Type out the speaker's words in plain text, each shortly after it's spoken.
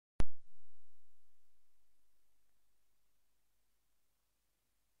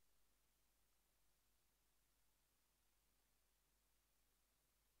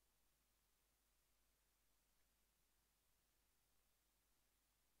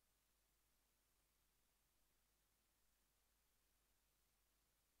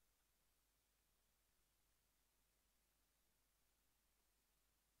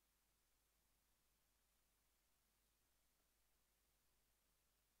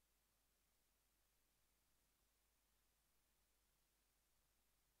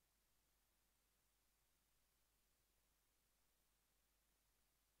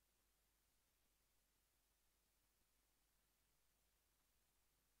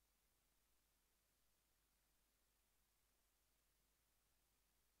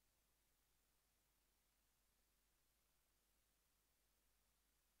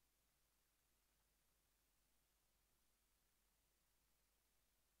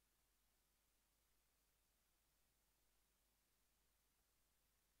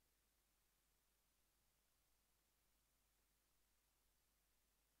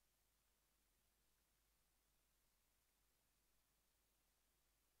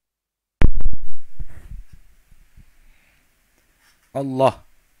اللہ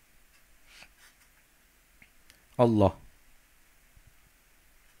اللہ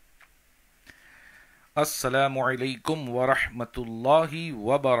السلام علیکم ورحمۃ اللہ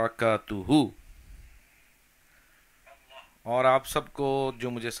وبرکاتہ. اور آپ سب کو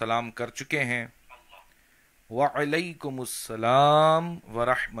جو مجھے سلام کر چکے ہیں، وعلیکم السلام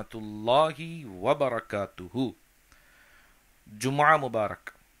ورحمۃ اللہ وبرکاتہ. جمعہ مبارک،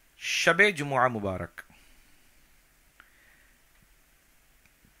 شب جمعہ مبارک.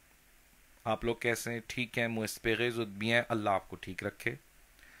 آپ لوگ کیسے ہیں؟ ٹھیک ہیں؟ مستغیث بھی ہیں؟ اللہ آپ کو ٹھیک رکھے.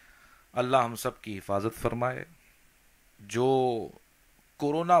 اللہ ہم سب کی حفاظت فرمائے. جو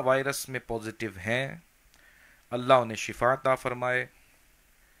کورونا وائرس میں پازیٹیو ہیں، اللہ انہیں شفا عطا فرمائے،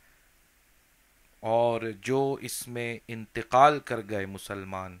 اور جو اس میں انتقال کر گئے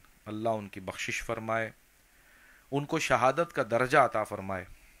مسلمان، اللہ ان کی بخشش فرمائے، ان کو شہادت کا درجہ عطا فرمائے،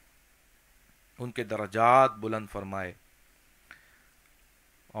 ان کے درجات بلند فرمائے،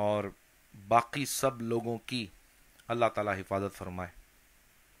 اور باقی سب لوگوں کی اللہ تعالی حفاظت فرمائے.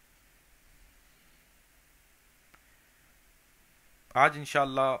 آج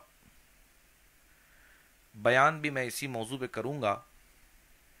انشاءاللہ بیان بھی میں اسی موضوع پہ کروں گا.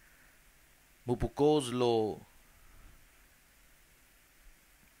 Bupukoz lo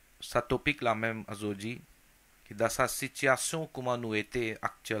sa topic la même aujourd'hui, que dans sa situation comment nous était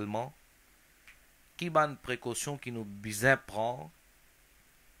actuellement, qui ban précaution qui nous besoin prend,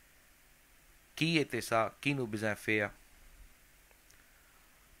 qui était ça, qui nous besoin faire.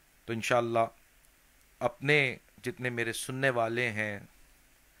 تو انشاءاللہ اپنے جتنے میرے سننے والے ہیں،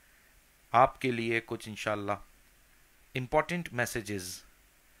 آپ کے لیے کچھ انشاءاللہ امپورٹنٹ میسیجز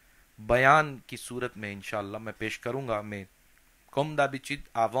بیان کی صورت میں انشاءاللہ میں پیش کروں گا. میں comme d'habitude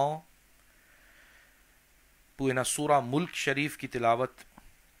avant pour une سورہ ملک شریف کی تلاوت،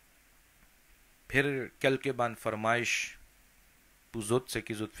 پھر quelques بان فرمائش pour زود سے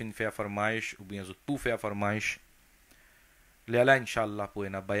کی زود فن فیا فرمائش ou bien زود پو فیا فرمائش لیلا انشاءاللہ pour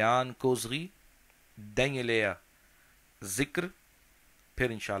une بیان کوزغی دیں لیا ذکر، پھر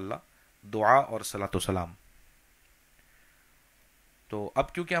انشاءاللہ دعا اور صلاۃ و سلام. تو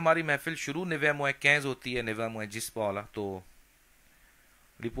اب کیونکہ ہماری محفل شروع نوے موئے 15 ہوتی ہے، نوے موئے جس پالا تو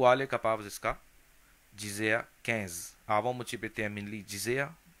رپوالے کا پاوز اس کا جزیا 15 آوا مچی پہ منلی جزیا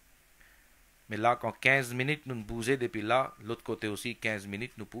ملا کو 15 منٹ نن بوزے دے پلا لت کو تے اسی 15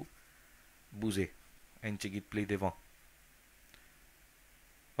 منٹ نو پو بوزے انچی گیت پلی دیوان.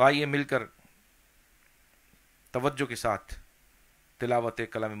 آئیے مل کر توجہ کے ساتھ تلاوت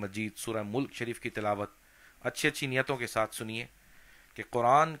کلام مجید سورہ ملک شریف کی تلاوت اچھی اچھی نیتوں کے ساتھ سنیے، کہ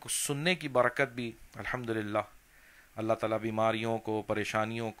قرآن کو سننے کی برکت بھی الحمدللہ اللہ تعالیٰ بیماریوں کو،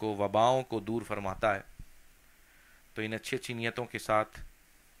 پریشانیوں کو، وباؤں کو دور فرماتا ہے. تو ان اچھی اچھی نیتوں کے ساتھ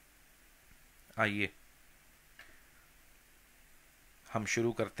آئیے ہم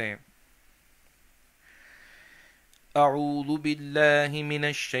شروع کرتے ہیں. اعوذ باللہ من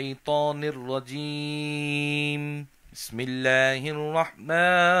الشیطان الرجیم، بسم اللہ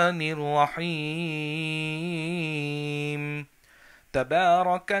الرحمن الرحیم.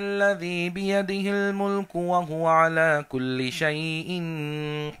 تبارك الذي بيده الملك وهو على كل شيء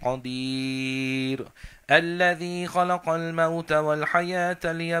قدير الذي خلق الموت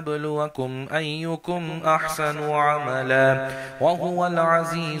والحياة ليبلوكم أيكم أحسن عملا وهو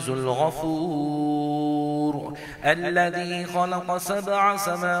العزيز الغفور الذي خلق 7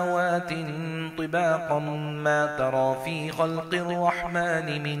 سماوات طباقا ما ترى في خلق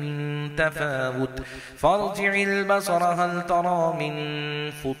الرحمن من تفاوت فارجع البصر هل ترى من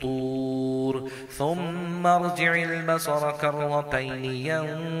فطور ثم ارجع البصر كرتين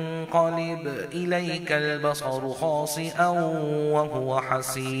ينقلب إليك البصر خاسئا وهو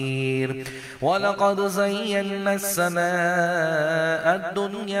حسير ولقد زينا السماء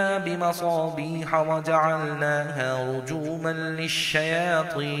الدنيا بمصابيح وجعلناها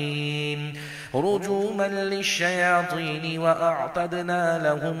رجوما للشياطين وأعتدنا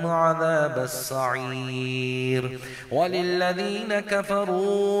لهم عذاب السعير وللذين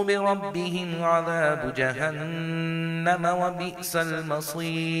كفروا بربهم عذاب جهنم وبئس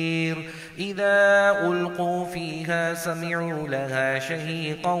المصير إذا ألقوا فيها سمعوا لها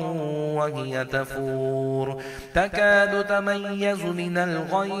شهيقا وهي تفور تكاد تميز من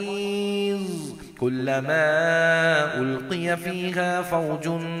الغيظ كلما ألقي فيها فوج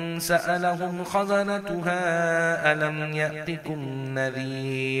سألهم خزنتها ألم يأتكم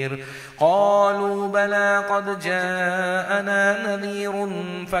نذير قالوا بلى قد جاءنا نذير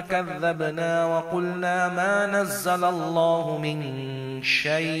فكذبنا وقلنا ما نزل الله من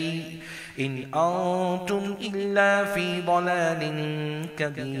شيء إن أنتم إلا في ضلال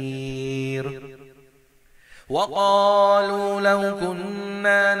كبير وقالوا لو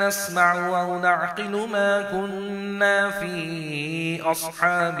كنا نسمع أو نعقل ما كنا في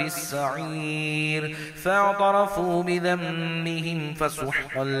أصحاب السعير فاعترفوا بذنبهم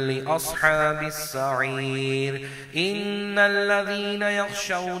فسحقا لأصحاب السعير. إن الذين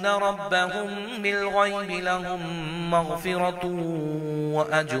يخشون ربهم بالغيب لهم مغفرة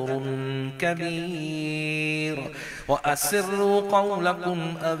وأجر كبير. وأسروا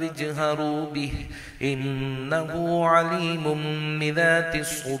قولكم أو اجهروا به إنه عليم بذات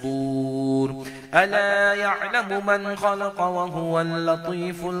الصدور. ألا يعلم من خلق وهو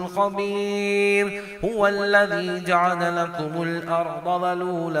اللطيف الخبير. هو الذي جعل لكم الأرض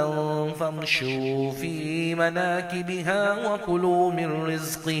ذلولا فامشوا في مناكبها وكلوا من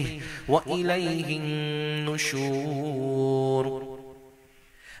رزقه وإليه النشور.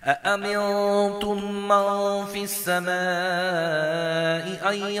 أأمنتم من في السماء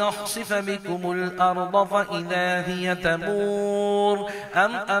أن يخسف بكم الأرض فإذا هي تمور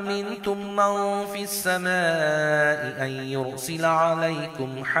أم أمنتم من في السماء أن يرسل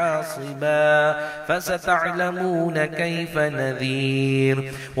عليكم حاصبا فستعلمون كيف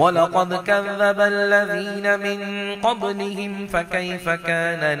نذير. ولقد كذب الذين من قبلهم فكيف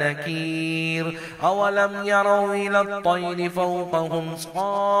كان نكير. أولم يروا إلى الطير فوقهم صافات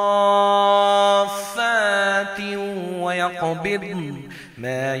ويقبضن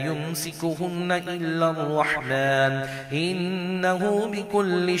ما يمسكهن إلا الرحمن إنه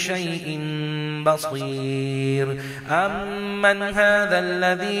بكل شيء بصير. أمن هذا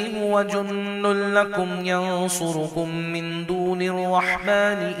الذي هو جند لكم ينصركم من دون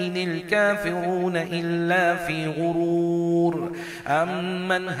الرحمن إن الكافرون إلا في غرور.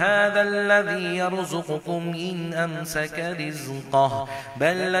 أمن هذا الذي يرزقكم إن أمسك رزقه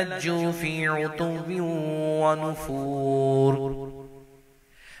بل لجوا في عتو ونفور.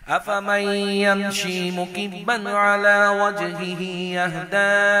 أفمن يمشي مكبا على وجهه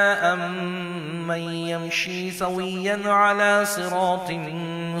يهدى أمن يمشي سويا على صراط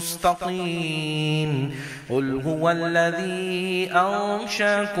مستقيم. قل هو الذي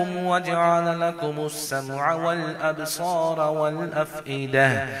أنشاكم وجعل لكم السمع والأبصار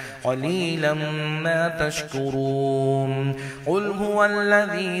والأفئدة قليلا ما تشكرون. قل هو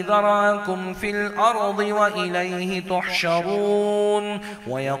الذي ذراكم في الأرض وإليه تحشرون.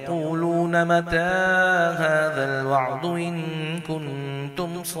 ويقولون متى هذا الوعد إن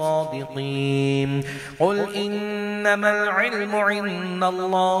كنتم صادقين. قل إنما العلم عند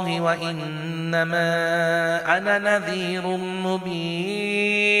الله وإنما أنا نذير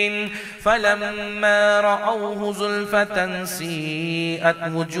مبين. فلما رأوه زلفة سيئت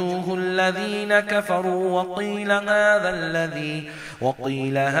وجوه الذين كفروا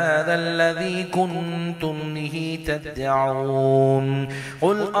وقيل هذا الذي كنتم به تدعون.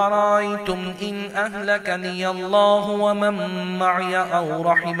 قل أرأيتم إن أهلكني الله ومن معي أو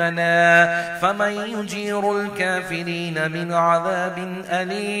رحمنا فمن يجير الكافرين من عذاب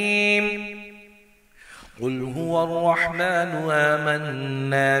أليم. قل هو الرحمن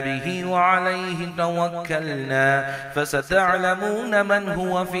آمنا به وعليه توكلنا فستعلمون من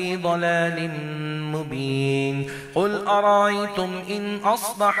هو في ضلال مبين. قل أرأيتم إن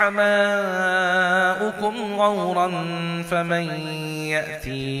أصبح ماؤكم غورا فمن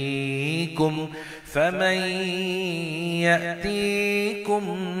يأتيكم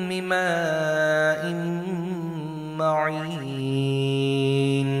بماء معين.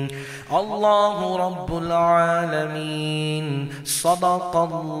 الله رب العالمين. صدق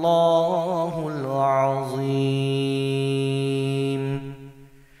الله العظيم.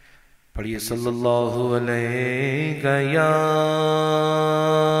 پڑھیے صلی اللہ علیہ یا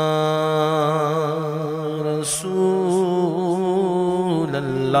رسول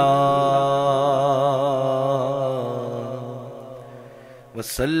اللہ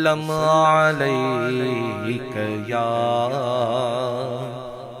وسلم علیک یا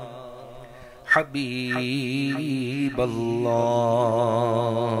حبیب اللہ.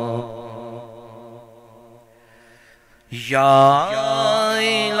 یا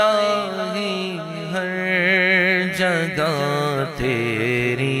الہی ہر جگہ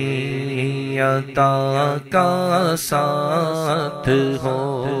تیری عطا کا ساتھ ہو.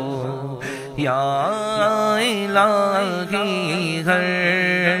 یا الہی ہر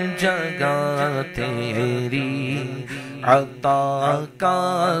جگہ تیری عطا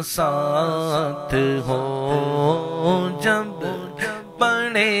کا ساتھ ہو. جب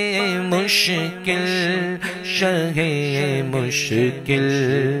بڑے مشکل شہ مشکل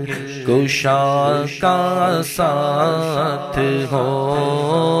کشا کا ساتھ ہو.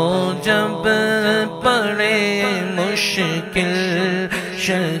 جب بڑے مشکل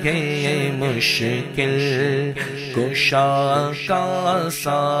شہ مشکل کشا کا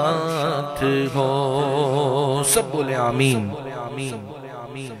ساتھ ہو. سب بولے آمین.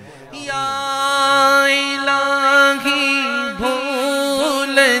 یا الہی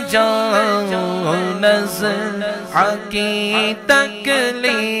بھول جاؤ نظر کی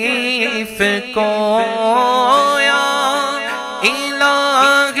تکلیف کو. یا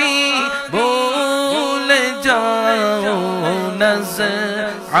الہی بھول جاؤ نظر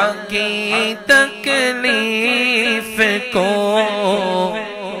کی تکلیف کو.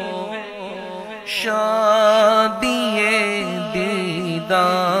 شادی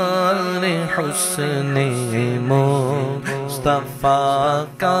دیدار حسن مصطفیٰ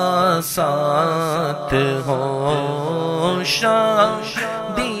کا ساتھ ہو.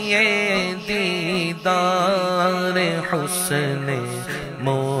 شادی دیدار حسن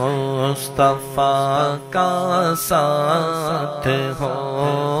مصطفیٰ کا ساتھ ہو.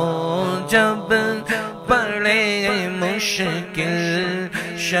 جب بڑے مشکل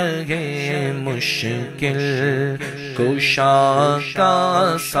شہ مشکل کشا کا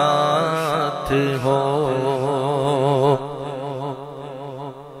ساتھ ہو.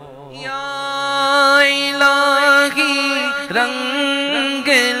 یا الہی رنگ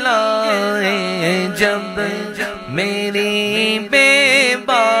لائے جب میری بے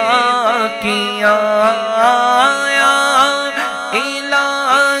باکیاں. یا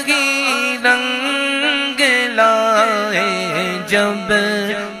الہی رنگ لائے جب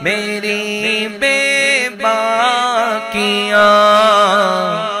میری بے باکیاں.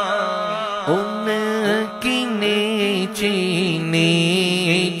 ان کی نیچی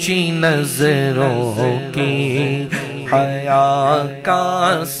نیچی نظروں کی حیا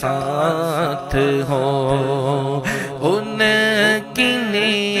کا ساتھ ہو. ان کی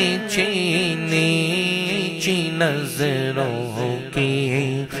نیچی نیچی نظروں کی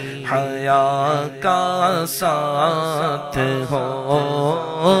حیا کا ساتھ ہو.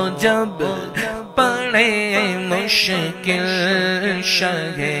 جب پڑے مشکل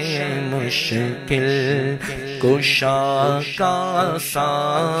شہ مشکل کشا کا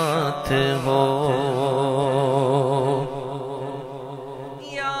ساتھ ہو.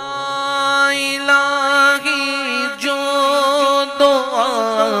 یا الہی جو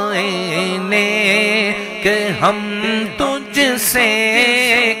دعائیں نیک ہم تجھ سے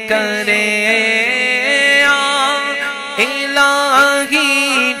کریں. یا الہی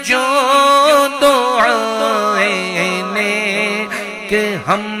جو دعائیں نیک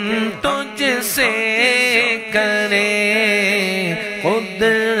ہم تجھ سے کریں.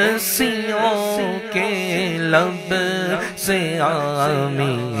 قدسیوں کے لب سے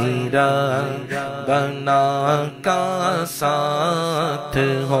میرا بنا کا ساتھ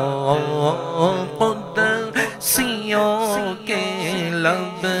ہو. قدسیوں کے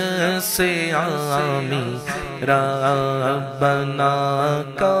لب سے میرا بنا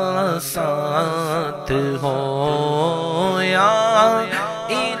کا ساتھ ہو. یا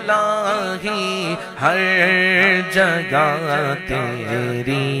الہی ہر جگہ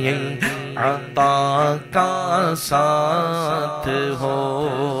تیری عطا کا ساتھ ہو.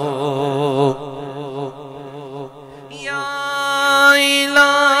 یا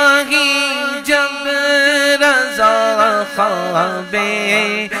الہی جب رضا خواب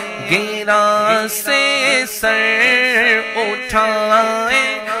گرا سے سر اٹھائے.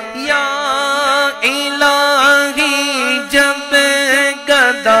 یا الہی جب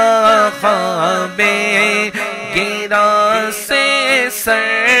گدا خواب گرا سے سر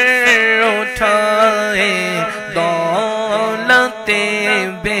اٹھائے. دولت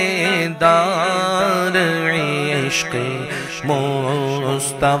بیدار عشق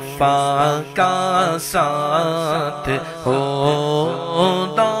مصطفیٰ کا ساتھ ہو.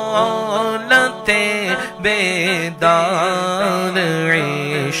 دولت بیدار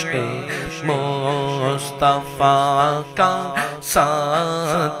عشق مصطفیٰ کا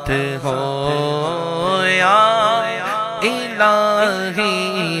ساتھ ہو. یا الہی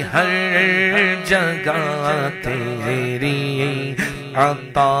ہر جگہ تیری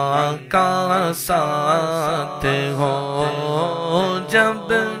عطا کا ساتھ ہو. جب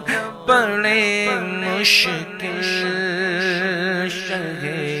بڑے مشکل شہ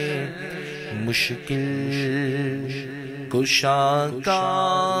مشکل کشا کا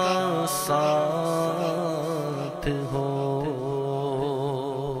ساتھ ہو.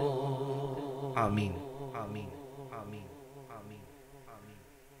 آمین.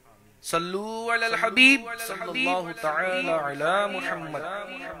 صلو علی الحبیب صلی اللہ تعالی علی محمد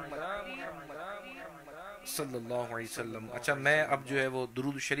صلی اللہ علیہ وسلم. اچھا میں اب جو ہے وہ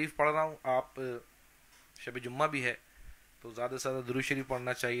درود شریف پڑھ رہا ہوں. آپ شب جمعہ بھی ہے تو زیادہ سے زیادہ درود شریف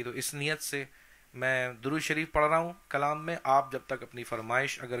پڑھنا چاہیے. تو اس نیت سے میں درود شریف پڑھ رہا ہوں کلام میں. آپ جب تک اپنی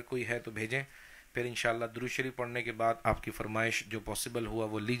فرمائش اگر کوئی ہے تو بھیجیں, پھر انشاءاللہ درود شریف پڑھنے کے بعد آپ کی فرمائش جو پاسبل ہوا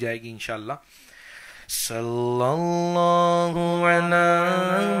وہ لی جائے گی انشاءاللہ. صلی اللہ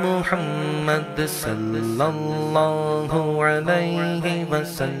علی محمد صلی اللہ علیہ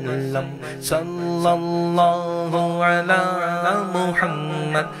وسلم صلی اللہ علی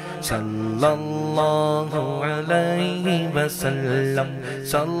محمد صلی اللہ علیہ وسلم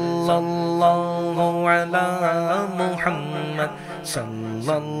صلی اللہ علی محمد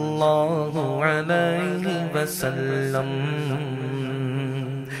صلی اللہ علیہ وسلم.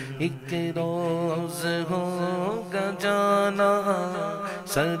 ایک روز ہوگا جانا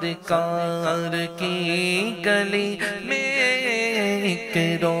سرکار کی گلی میں, ایک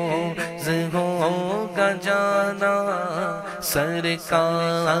روز ہوگا جانا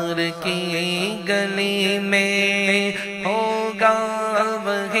سرکار کی گلی میں, ہوگا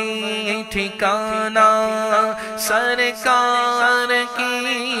وہی ٹھکانا سرکار کی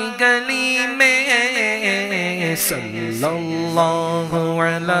گلی میں. صلی اللہ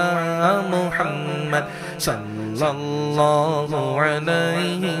علی محمد صلی اللہ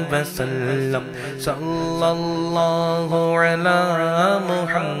علیہ وسلم صلی اللہ علی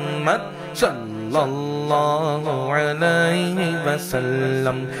محمد صلی اللہ علیہ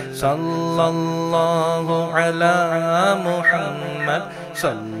وسلم صلی اللہ علی محمد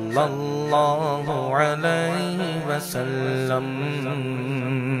صلی اللہ علیہ وسلم.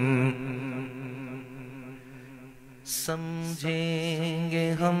 سمجھیں گے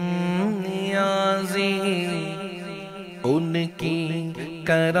ہم نیازی ان کی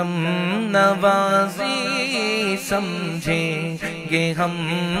کرم نوازی, سمجھیں گے ہم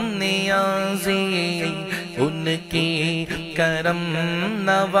نیازی ان کی کرم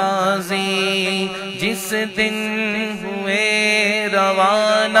نوازی. جس دن ہوئے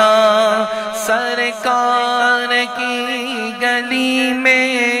روانہ سرکار کی گلی میں,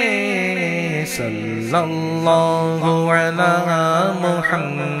 صلی اللہ علی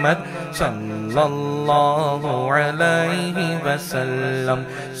محمد صلی اللہ علیہ وسلم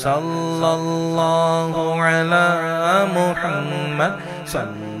صلی اللہ علی محمد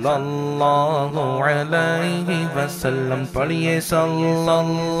صلی اللہ علیہ وسلم. پڑھیے صلی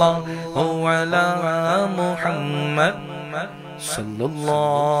اللہ علی محمد صلی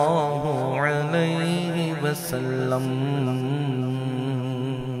اللہ علیہ وسلم.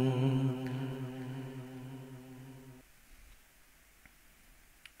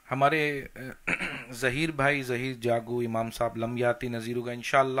 ہمارے ظہیر بھائی ظہیر جاگو امام صاحب لمبیاتی نظیر ہوگا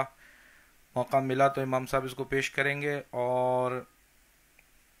انشاءاللہ, موقع ملا تو امام صاحب اس کو پیش کریں گے. اور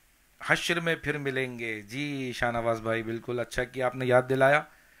حشر میں پھر ملیں گے, جی شاہ نواز بھائی بالکل اچھا کہ آپ نے یاد دلایا.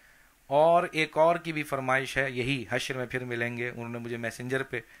 اور ایک اور کی بھی فرمائش ہے یہی حشر میں پھر ملیں گے, انہوں نے مجھے میسنجر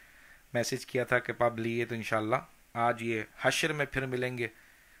پہ میسج کیا تھا کہ پاب لیے, تو انشاءاللہ آج یہ حشر میں پھر ملیں گے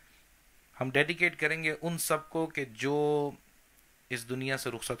ہم ڈیڈیکیٹ کریں گے ان سب کو کہ جو اس دنیا سے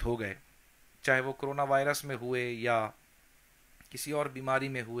رخصت ہو گئے, چاہے وہ کرونا وائرس میں ہوئے یا کسی اور بیماری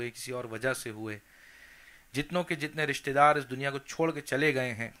میں ہوئے, کسی اور وجہ سے ہوئے. جتنوں کے جتنے رشتہ دار اس دنیا کو چھوڑ کے چلے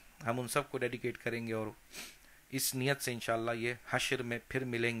گئے ہیں ہم ان سب کو ڈیڈیکیٹ کریں گے, اور اس نیت سے انشاءاللہ یہ حشر میں پھر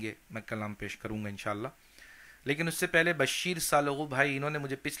ملیں گے میں کلام پیش کروں گا انشاءاللہ. لیکن اس سے پہلے بشیر سالغو بھائی, انہوں نے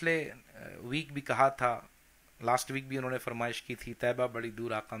مجھے پچھلے ویک بھی کہا تھا, لاسٹ ویک بھی انہوں نے فرمائش کی تھی, طیبہ بڑی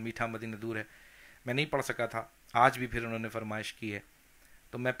دور آقا میٹھا مدینہ دور ہے. میں نہیں پڑھ سکا تھا, آج بھی پھر انہوں نے فرمائش کی ہے,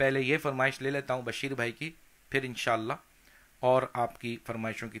 تو میں پہلے یہ فرمائش لے لیتا ہوں بشیر بھائی کی, پھر انشاءاللہ اور آپ کی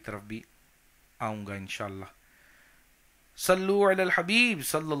فرمائشوں کی طرف بھی آؤں گا انشاءاللہ. صلو علی الحبیب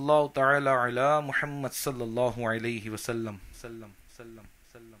صلی اللہ تعالی علی محمد صلی اللہ علیہ وسلم. سلم سلم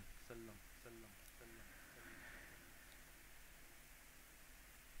سلم سلم سلم.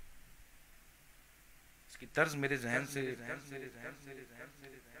 اس کی طرز میرے ذہن سے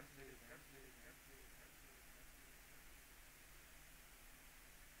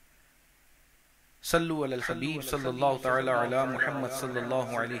صلو علی الحبیب صلی اللہ تعالی علی محمد صلی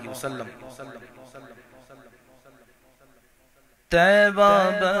اللہ علیہ وسلم. طیبہ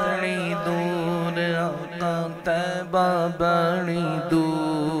بڑی دور آقا طیبہ بڑی دور,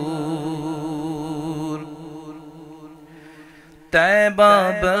 طیبہ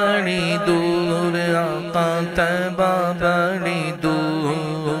بڑی دور آقا طیبہ بڑی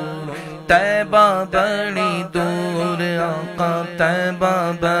دور, طیبہ بڑی دور آقا طیبہ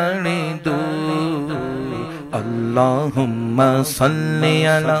بڑی دور. اللہم صلی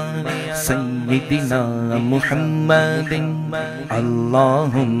علی سیدنا محمد,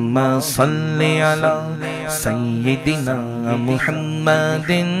 اللہم صلی علی سیدنا محمد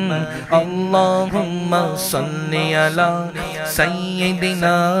اللہم صلی علی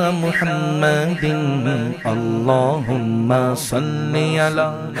سیدنا محمد اللہم صلی علی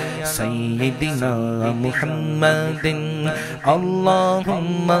سیدنا محمد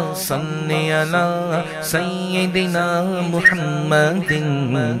اللہم صلی علی سیدنا محمد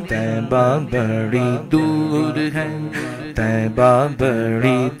طیبہ بڑی دور ہے طیبہ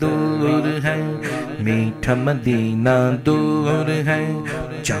بڑی دور ہے میٹھا مدینہ دور ہے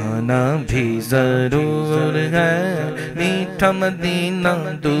جانا بھی ضرور ہے میٹھا مدینہ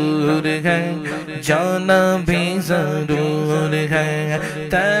دور ہے جانا بھی ضرور ہے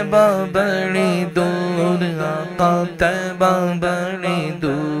طیبہ بڑی دور آقا طیبہ بڑی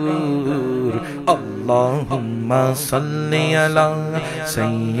دور اللہم صلی علی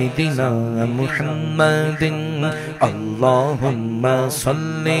سیدنا محمد اللہم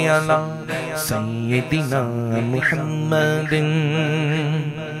صلی علی سیدنا محمد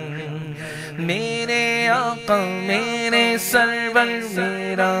میرے آقا میرے سرور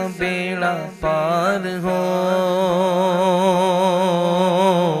میرا بیڑا پار ہو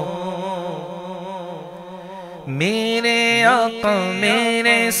میرے آقا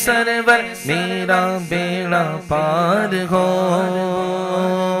میرے سرور میرا بیڑا پار ہو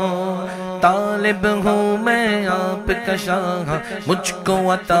طالب ہوں میں آپ کا شاہ مجھ کو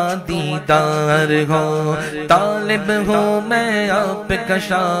عطا دیدار ہو طالب ہوں میں آپ کا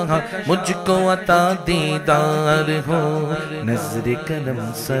شاہ مجھ کو عطا دیدار ہو نظر کرم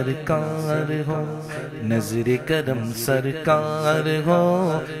سرکار ہو نظر کرم سرکار ہو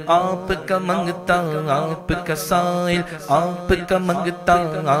آپ کا منگتا آپ کا سائل آپ کا منگتا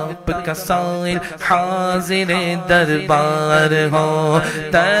آپ کا سائل حاضر دربار ہو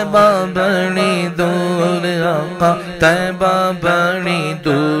طیبہ بڑی دور آقا طیبہ بڑی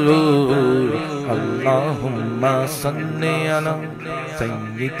دور اللہم صلی علی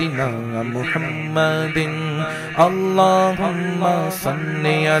سیدنا محمد اللہم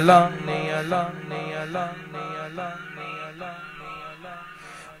صلی علی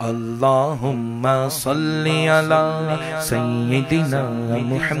اللہم صلی علی سیدنا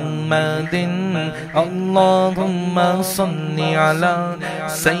محمد اللہم صلی علی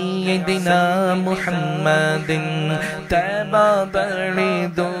سیدنا محمد طیبہ بڑی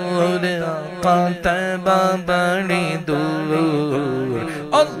دور آقا طیبہ بڑی دور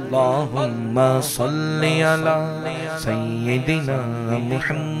اللہم صلی علی سیدنا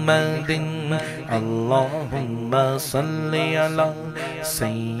محمد اللہم صلی علی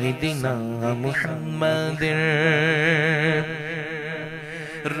سیدنا محمد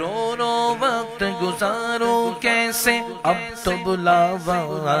رو رو وقت گزارو کیسے اب تو بلاوا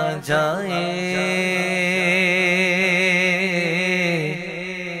آ جائے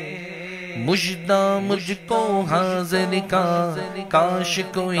مجدہ مجھ کو حاضر کا کاش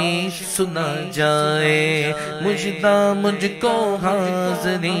کوئی سنا جائے مجدہ مجھ کو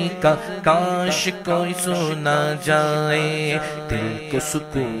حاضری کا کاش کوئی سنا جائے دل کو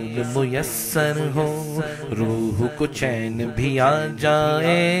سکون میسر ہو روح کو چین بھی آ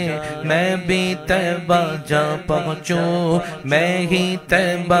جائے میں بھی طیبہ جا پہنچوں میں ہی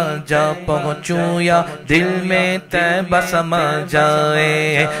طیبہ جا پہنچوں یا دل میں طیبہ سما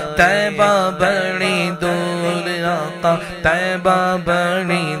جائے طیبہ بڑی دور آقا طیبہ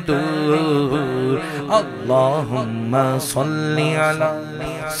بڑی دور اللہم صلی علی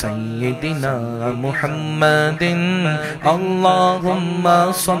سیدنا محمد اللہم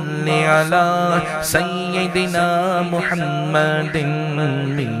صلی علی سیدنا محمد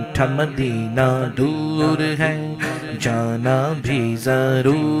میٹھا مدینہ دور ہے جانا بھی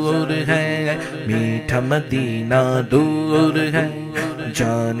ضرور ہے میٹھا مدینہ دور ہے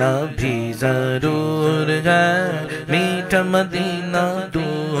جانا بھی ضرور ہے میٹھا مدینہ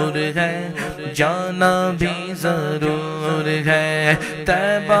دور ہے جانا بھی ضرور ہے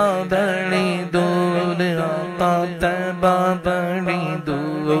طیبہ بڑی دور آقا طیبہ بڑی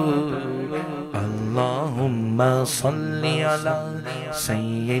دور اللہم صلی علی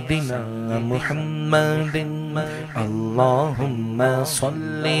سیدنا محمد اللہم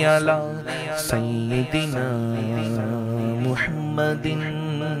صلی علی سیدنا محمد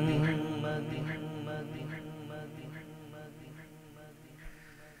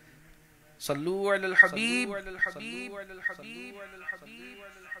صلو علی الحبیب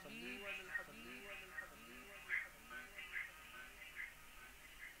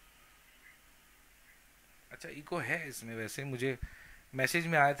اچھا ایکو ہے اس میں ویسے مجھے میسیج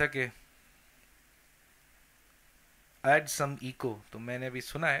میں آیا تھا کہ ایڈ سم ایکو تو میں نے ابھی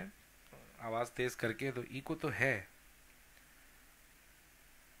سنا ہے آواز تیز کر کے تو ایکو تو ہے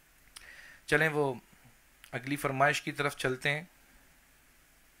چلیں وہ اگلی فرمائش کی طرف چلتے ہیں.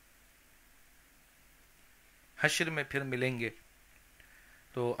 حشر میں پھر ملیں گے.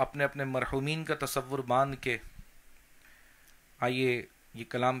 تو اپنے اپنے مرحومین کا تصور باندھ کے آئیے یہ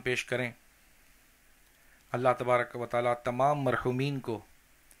کلام پیش کریں. اللہ تبارک و تعالیٰ تمام مرحومین کو،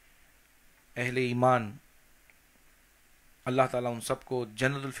 اہل ایمان، اللہ تعالیٰ ان سب کو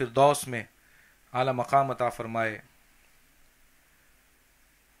جنت الفردوس میں اعلیٰ مقام عطا فرمائے،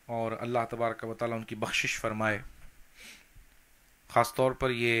 اور اللہ تبارک و تعالیٰ ان کی بخشش فرمائے. خاص طور پر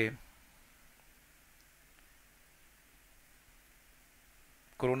یہ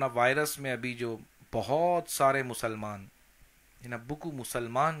کرونا وائرس میں ابھی جو بہت سارے مسلمان بکو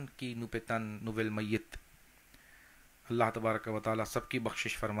مسلمان کی نوپتن نویل میت، اللہ تبارک و تعالیٰ سب کی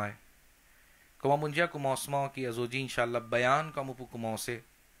بخشش فرمائے. کما منجا کو موسما کی ازوجی انشاءاللہ بیان کا مپو کماؤ سے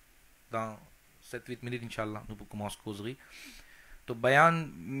دا 7 منٹ انشاءاللہ نپو کماؤس کوزگی. تو بیان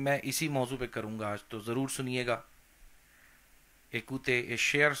میں اسی موضوع پہ کروں گا آج، تو ضرور سنیے گا. ایک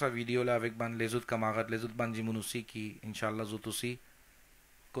شیئر سا ویڈیو لا ویک بان لیزود کا ماغت لیزود بان جی منوسی کی انشاءاللہ زوتوسی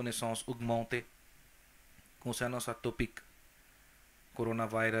connaissance augmentée concernant sa topic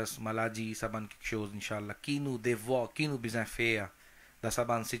coronavirus, maladie, ça ban quelque chose, Inch'Allah, qui nous dévoie, qui nous besoin faire dans sa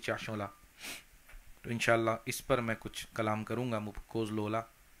ban situation là. تو انشاءاللہ اس پر میں کچھ کلام کروں گا مپکوز لولا.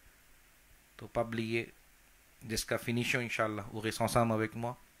 تو پبلیے جس کا فنیشو انشاءاللہ وہ غیسانسام اویک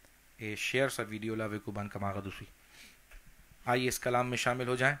موا اے شیئر سا ویڈیو لا ویکو بان کماغا دوسری. آئیے اس کلام میں شامل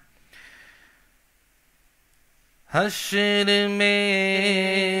ہو جائیں. حشر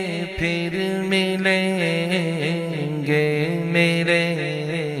میں پھر ملیں گے میرے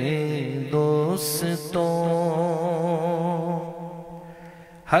دوستوں،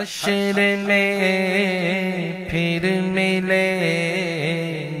 حشر میں پھر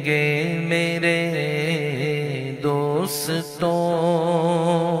ملیں گے میرے دوستوں،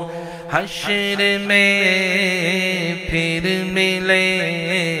 حشر میں پھر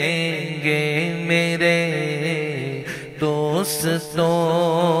ملیں گے میرے دوستوں.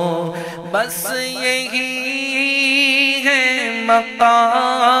 بس یہی ہے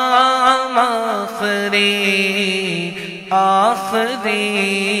مقام آخری آخری،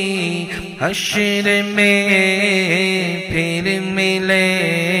 حشر میں پھر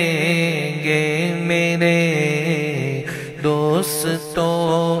ملیں گے میرے دوستوں،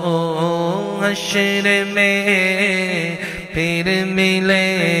 حشر میں پھر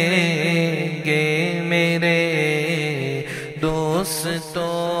ملیں گے میرے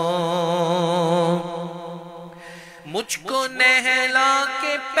دوستوں. مجھ کو نہلا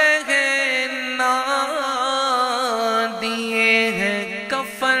کے پہنا دیے ہیں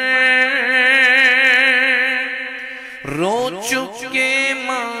کفن، رو چکے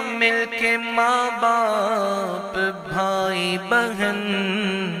ماں مل کے ماں باپ بھائی بہن،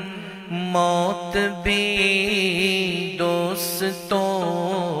 موت بھی دوستوں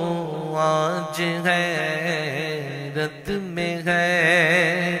آج حیرت میں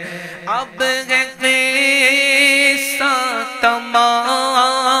ہے. اب ہے قصہ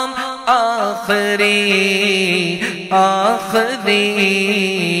تمام آخری آخری،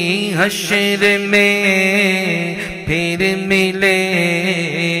 حشر میں پھر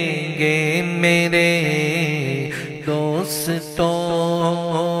ملیں گے میرے دوستوں،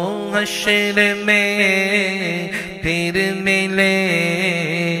 حشر میں پھر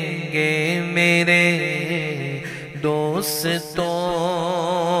ملیں گے میرے دوستوں.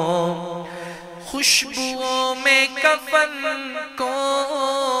 خوشبوؤں میں کفن کو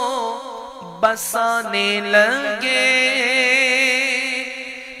بسانے لگے،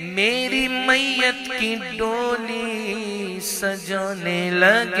 میری میت کی ڈولی سجانے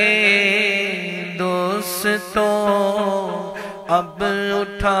لگے. دوستوں اب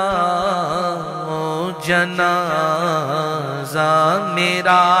اٹھاؤ جنازہ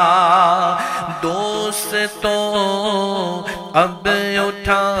میرا، دوستوں اب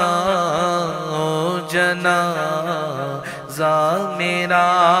اٹھاؤ جنازہ میرا.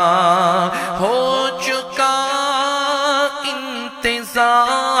 ہو چکا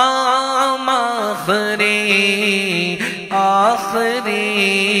انتظام آخری آخری،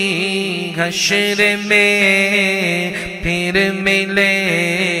 حشر میں پھر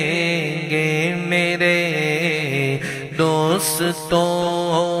ملیں گے میرے دوستوں،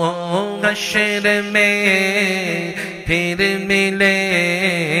 حشر میں پھر ملیں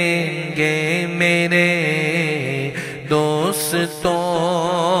گے میرے دوستوں.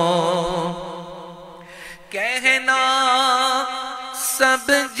 کہنا سب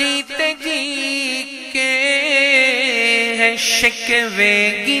جیتے جی کے ہیں شکوے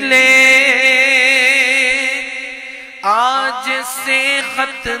گلے، آج سے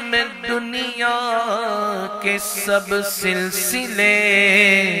ختم دنیا کے سب سلسلے،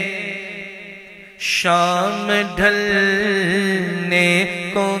 شام ڈھلنے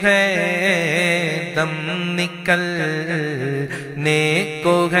کو ہے دم نکلنے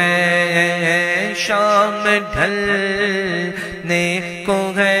کو ہے، شام ڈھلنے کو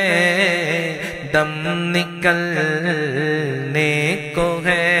ہے دم نکلنے کو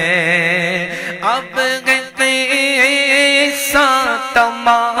ہے، اب قصہ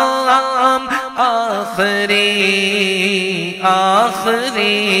تمام آخری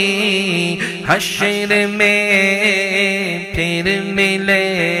حشر میں پھر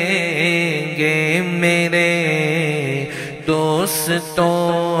ملیں گے میرے دوستوں،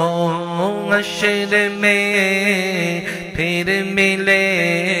 حشر میں پھر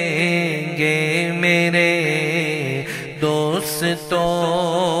ملیں گے میرے دوستوں،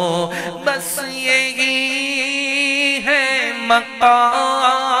 بس یہی ہے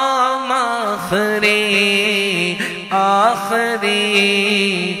مقام آخری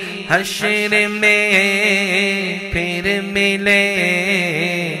حشر میں پھر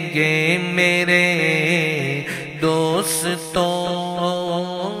ملیں گے میرے دوستوں،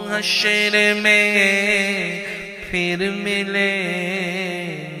 حشر میں پھر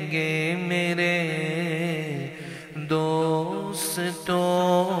ملیں گے میرے دوستوں۔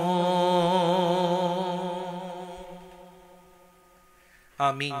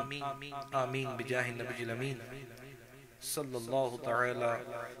 آمین آمین بجاہ النبی الامین صلی اللہ تعالی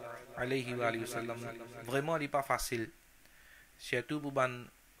علیہ وآلہ وسلم. Vraiment il n'est pas facile. Surtout pour ban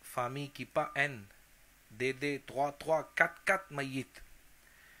famille qui pas un, des 3, 4 mayit.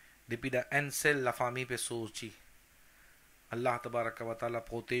 Depuis da un seul la famille peut sortir. Allah tabaraka wa ta'ala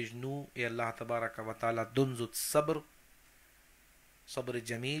protège nous et Allah tabaraka wa ta'ala donne zot sabr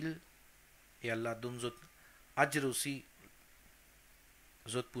jamil et Allah donne zot ajr aussi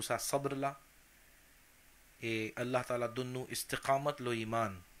zot pour sa sabr là. Et Allah Ta'ala donne nous istiqamat lo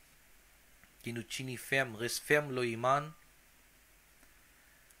iman, qui nous tient ferme, reste ferme lo iman,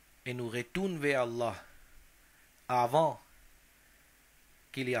 et nous retourne vers Allah avant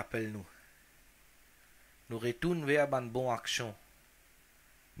qu'il y appelle nous. Nous retourne vers ban bonne action,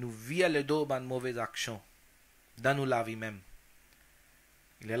 nous via le dos ban mauvaise action, dans nous la vie même.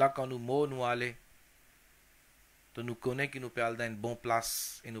 Il est là quand nous mourons, nous aller, de nous connaître qu'il nous peut aller dans une bonne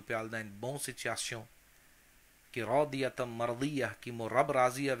place, et nous peut aller dans une bonne situation, qui radiyatan mardiyah, qui mon Rab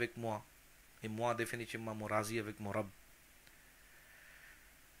razi avec moi, et moi définitivement mon razi avec mon Rab.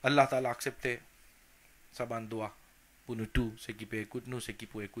 Allah Ta'ala accepte sa bonne dua pour nous tous, ceux qui peuvent écouter nous, ceux qui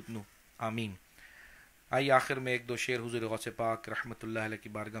peuvent écouter nous. Amin. آئیے آخر میں ایک دو شعر حضور غوث پاک رحمت اللہ علیہ کی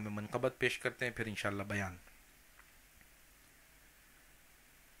بارگاہ میں منقبت پیش کرتے ہیں، پھر انشاءاللہ بیان.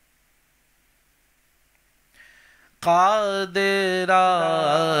 قادرا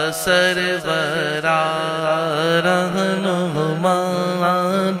سرورا رہنما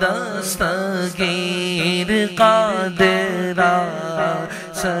دستگیر، قادرا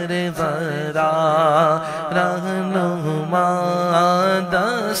سرورا رہنما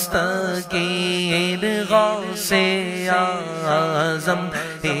دستگیر، غوث اعظم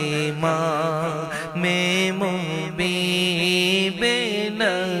امام مبین بے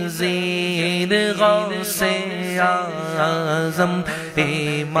نظیر، غوث اعظم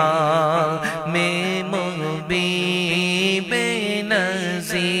امام مبین بے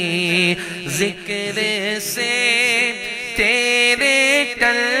نظیر، ذکر سے تیرے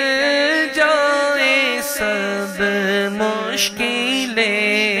ٹل جائے سب مشکلیں،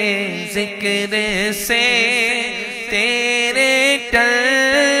 ذکر سے تیرے ٹل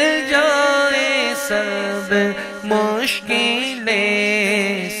جائے سب مشکلیں،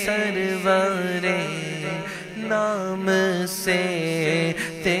 سرور نام سے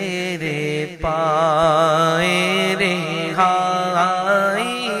تیرے پائے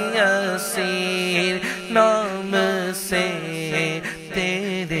رہائی اسیر، نام سے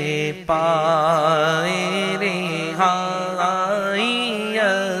تیرے پائے رہائی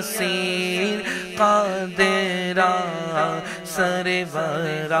اسیر، قادرا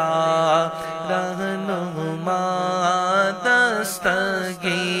سرورا رہنما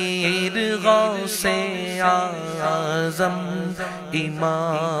دستگیر، غوث اعظم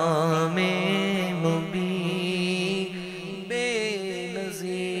امام مبین بے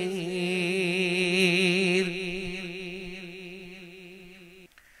نظیر.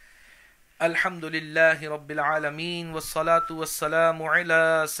 الحمدللہ رب العالمین والصلاة والسلام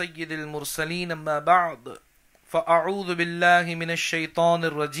علی سید المرسلین، اما بعد فاعوذ باللہ من الشیطان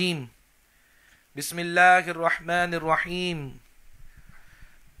الرجیم، بسم اللہ الرحمن الرحیم.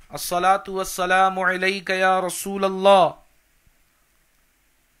 الصلاة والسلام علیک یا رسول اللہ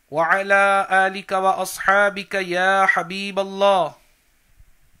وعلى آلك وأصحابك يا حبيب الله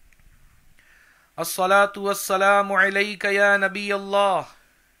الصلاة والسلام عليك يا نبي الله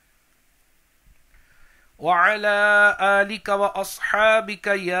وعلى آلك وأصحابك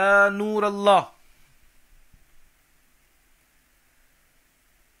يا نور الله.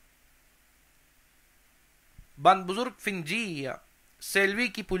 Ban Buzurg fingia,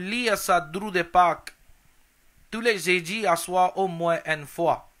 celui qui peut lire sa Durood de Pâques tous les jeudis à soi au moins une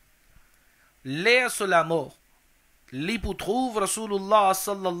fois, lire sur la mort, li pour trouver Rasulullah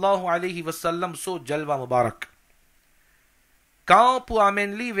sallallahu alayhi wa sallam so jalwa mubarak. Quand pour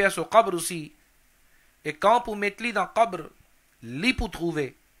amener li vers ce qabr aussi, et quand pour mettre li dans le qabr, li pour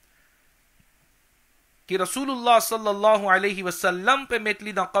trouver que Rasulullah sallallahu alayhi wa sallam peut mettre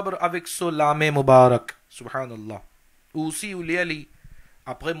li dans le qabr avec ce lame mubarak. Subhanallah. Aussi ou li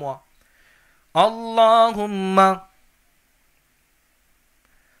après moi. Allahumma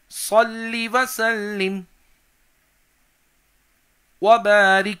salli wa sallim wa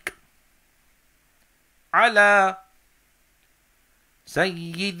barik ala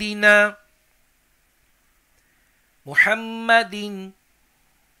sayyidina Muhammadin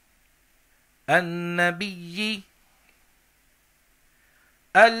النبي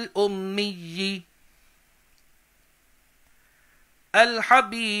الأمي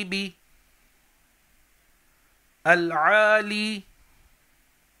الحبيب العالي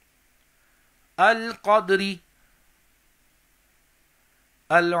القدر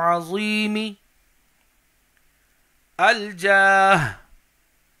العظيم الجاه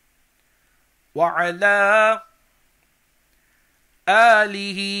وعلى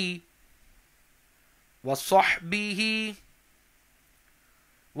آله وصحبه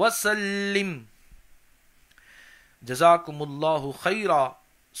وسلم. جزاكم الله خيرا.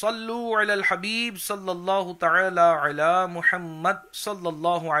 صلوا على الحبيب صلى الله تعالى على محمد صلى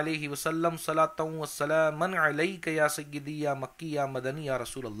الله عليه وسلم صلاة وسلاما عليك يا سيدي يا مكي يا مدني يا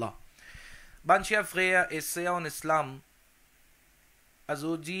رسول الله. Ban chers frères et sœurs en islam,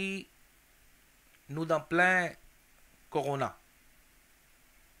 aujourd'hui nous dans plein corona,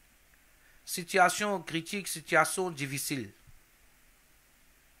 situation critique, situation difficile.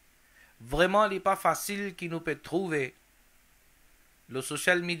 Vraiment, il n'est pas facile qui nous peut trouver. Le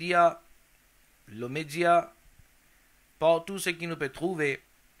social media, le média, partout ce qui nous peut trouver,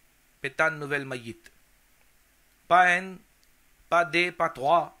 pétane nouvelle maït. Pas un, pas deux, pas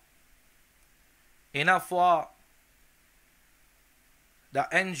trois. Et une fois, dans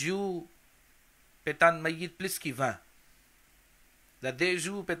un jour, pétane maït plus que 20. Dans 2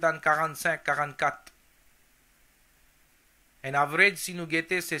 jours, pétane 45, 44. En average, si nous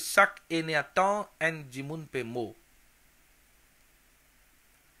guettons, c'est chaque année à temps, un dimoun pe mot.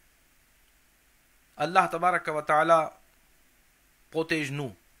 Allah tabaraka wa ta'ala protège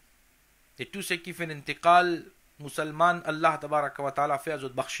nous. Et tout ce qui fait l'intiqal musulman, Allah tabaraka wa ta'ala fait azot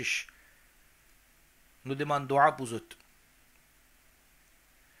bakshish. Nous demandons dua pour eux.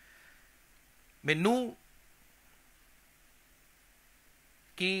 Mais nous,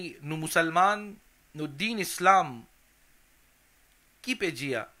 qui nous musulmans, nous din islam, qui peut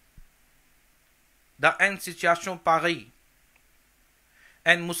dire, dans une situation pareille,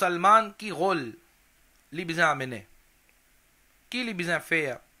 un musulman qui rôle, li besoin amener, qui li besoin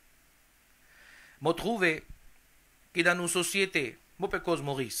faire, me trouver que dans nos sociétés, moi peux cause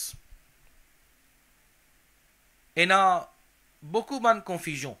Maurice, et il y a beaucoup de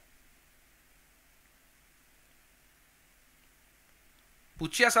confusion.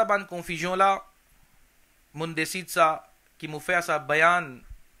 Pour tirer sa bonne confusion là, mon décide ça, qui me fait sa bayan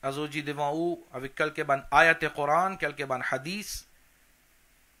aujourd'hui devant vous avec quelques ban ayat de Coran, quelques ban hadith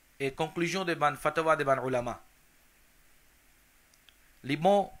et conclusion de ban fatwa de ban ulama. Les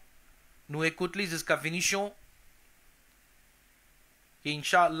bons nous écoutent jusqu'à finition et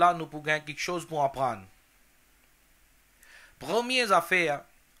Inch'Allah nous pourrons quelque chose pour apprendre. Première affaire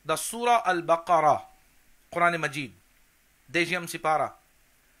dans Surah Al-Baqarah, Coran Majid, deuxième sépara.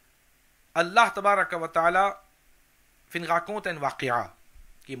 Allah tabaraka wa ta'ala fin raconte un waqi'a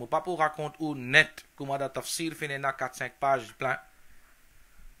qui m'a pas pour raconter ou net comme dans tafsir fin na 4-5 pages plein.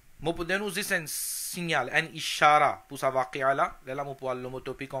 Moi pour nous dire un signal, un ishara pour sa waqi'a là, là moi pour le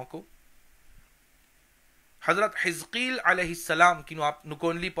topic encore. Hazrat Hizqil alayhi salam qui nous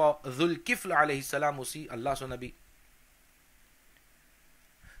connaît par Dhul Kifl alayhi salam aussi, Allah son nabi.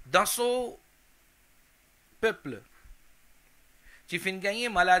 Dans son peuple, qui fin gagner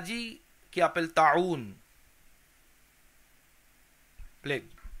maladie qui appelle ta'oun, plague.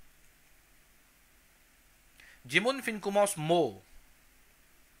 Jimoun fin commence mort,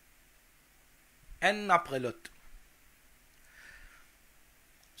 un après l'autre.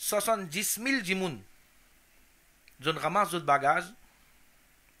 70 000 jimoun. Zon ramasse d'autres bagages,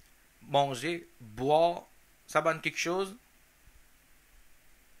 manger, boire, ça ban quelque chose,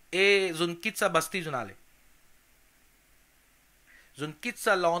 et zon quitte sa basti, zon allait. Zon quitte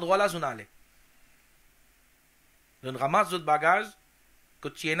ça l'endroit là, zon allait. Zon ramasse d'autres bagages, que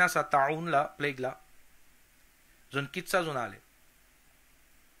tiena sa taoun là, plague là, zon quitte ça, zon allait.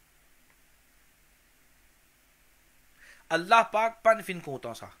 Allah Pak pas fin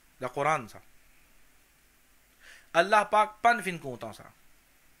content ça, le Coran ça. Allah Pak pas fin content ça.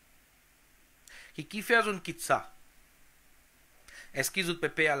 Qui fait zone quitte ça? Est-ce qu'ils ont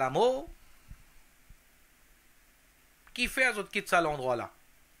pépé à la mort? Qui fait zone quitte ça à l'endroit là?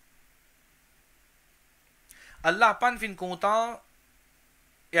 Allah pas fin content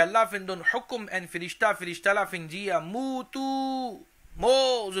et Allah fin donne hukum en firishta la fin dit moutou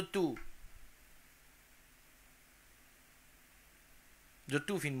mo zutu. De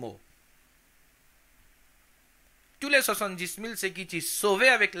tout fin mot. Tous les 70 000, c'est qui t'est sauvé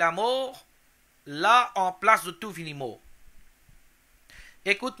avec la mort, là, en place de tout fini mort.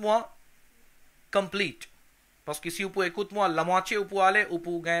 Écoute-moi, complete. Parce que si vous pouvez écouter-moi, la moitié, vous pouvez aller, vous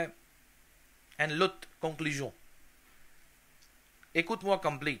pouvez gagner une autre conclusion. Écoute-moi,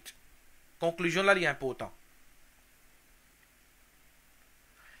 complete. Conclusion là, il est important.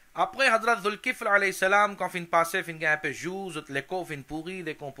 Après, Hadrat Zulkifl alayhi salam, quand fin passé, fin un peu jour, l'écho fin pourri,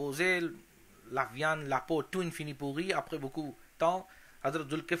 décomposé, la viande, la peau, tout fini pourri, après beaucoup de temps, Hadrat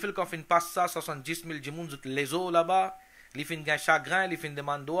Zulkifl, quand fin passe ça, 70 000 jimoun, les os là-bas, il fin un chagrin, il fin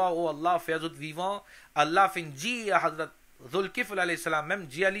demande, oh Allah, fais autres vivants, Allah fin dit à Hadrat Zulkifl alayhi salam, même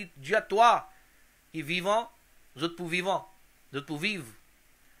dit à toi, qui vivant, vous êtes pour vivant, vous êtes pour vivre.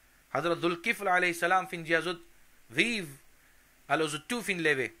 Hadrat Zulkifl alayhi salam, fin dit à vous vivre, alors vous tout fin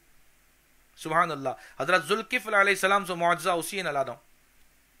lever. Subhanallah. Hadrat Zulkifl alayhi salam, son mu'adza aussi est là-dedans.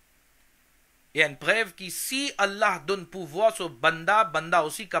 Il y a une preuve qui si Allah donne pouvoir sur banda, banda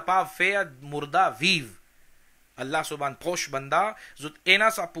aussi capable de faire mourda vivre. Allah sur ban proche banda, zut ena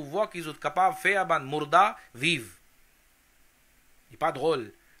sa pouvoir qui zut capable de faire ban mourda vivre. Il n'est pas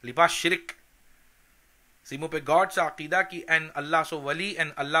drôle, il n'est pas shirk. Si vous pouvez garder sa aqida qui en Allah sur wali, en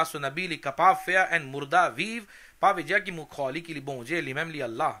Allah sur nabi, il est capable de faire un mourda vivre, pas veut dire qu'il m'a croit qu'il est bon Dieu, lui même lui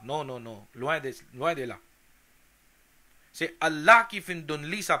Allah. Non, non, non. Loin de là. C'est Allah qui fait donne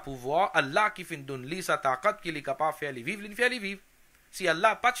lui sa pouvoir, Allah qui fait donne lui sa taqat, qu'il est capable de faire les vivre, il fait les vivre. Si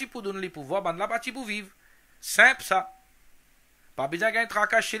Allah pas pour donner les pouvoirs, ben Allah pas pour vivre. Simple ça. Pas besoin d'un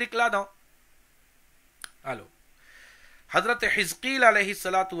tracas shirik là-dedans. Alors. Hadrat Hizqil alayhi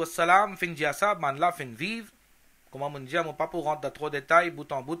salatu wassalam, fin diasa, ben là fin vivre. Comment on dit, mon papa rentre dans trop de détails,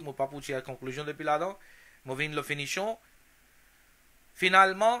 bout en bout, mon papa tire la conclusion depuis là-dedans. Moi, viens la finition.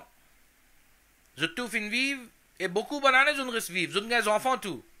 Finalement, je tout fin vivre et beaucoup de bananes je ne reste vivre. Je ne gagne enfants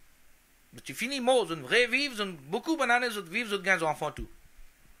tout. Mais tu finis mot, je ne vrai vivre, beaucoup de bananes je vivre, je ne gagne enfants tout.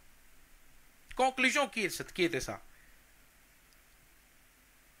 Conclusion qui était ça?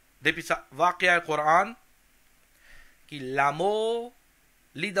 Depuis ça, Waqia al-Quran, qui l'amour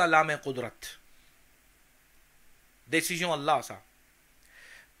lit dans la main Qudrat. Décision Allah, ça.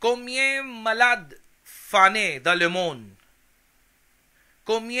 Combien malades fané dans le monde?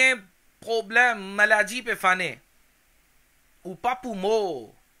 Combien de problèmes, maladies peut faner? Ou pas pour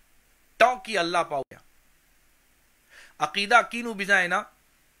mort? Tant qu'Allah pas ouya. Aqida qui nous besoin na?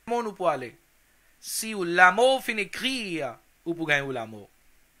 Comment nous pouvons aller? Si ou l'amour finit écrire, ou pour gagner l'amour.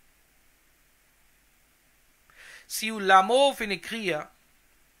 Si ou l'amour finit écrire,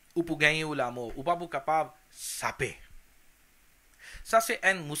 ou pour gagner l'amour. Ou pas pour capable saper. Ça, c'est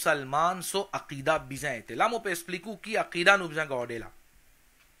un musulman, so aqida bizan. Là, je peux expliquer qui aqida nous besoin garder là.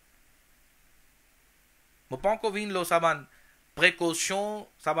 Je pense qu'on vient là, ça va précaution,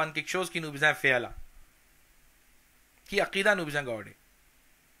 ça va quelque chose qui nous besoin faire là. Qui aqida nous besoin garder.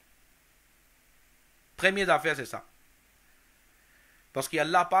 Première affaire, c'est ça. Parce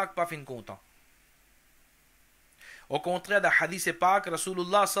qu'Allah Pak pas fin content. Au contraire, dans le hadith Pak,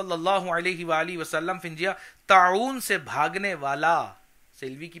 Rasulullah sallallahu alayhi wa sallam fin dire Ta'oun se bhagने वाला, c'est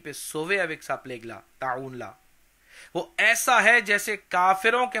lui qui peut sauver avec sa plague là, Ta'oun là. वो ऐसा है जैसे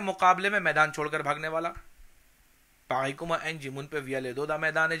काफिरों के मुकाबले में मैदान छोड़कर भागने वाला. Pareil comme un jimun peut violer dans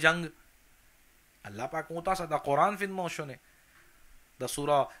मैदान जंग. Allah pas content ça dans le Coran fin mentionné. Dans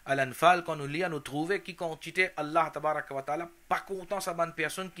Surah Al-Anfal, quand nous lisons, nous trouvons qui quantité Allah tabaraka wa ta'ala pas content ça bonne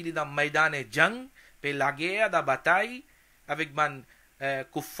personne qui est dans मैदान जंग, पे la guerre, la bataille avec ban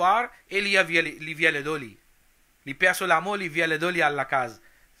kuffar et il viole doli. Il perd sur l'amour, il viole doli à la case.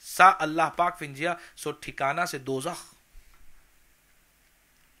 Ça Allah Pak fin dire so ठिकाना c'est dozakh.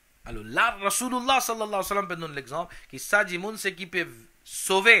 Alors là Rasulullah sallallahu alayhi wa sallam peut donner l'exemple qui ça jimun c'est qui peut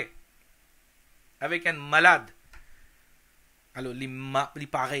sauver avec un malade. Alors, les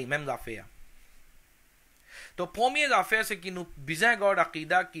pareil, même affaire. Donc, première affaire, c'est qu'il nous besoin de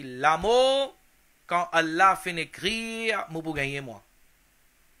l'aqida qui l'amour, quand Allah fait écrire, moi pour gagner moi.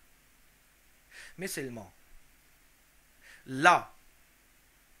 Mais seulement, là,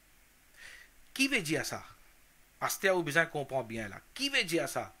 qui veut dire ça? Astia ou besoin comprendre bien là. Qui veut dire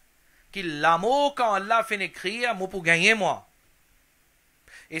ça? Que l'amour, quand Allah fait écrire, moi pour gagner moi.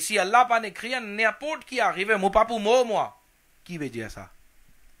 Et si Allah pas écrire, n'importe qui arrive, moi pas pour moi. Qui veut dire ça?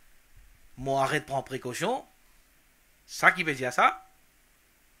 Moi arrête de prendre précaution. Ça qui veut dire ça?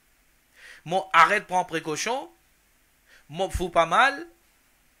 Moi arrête de prendre précaution. Moi fous pas mal.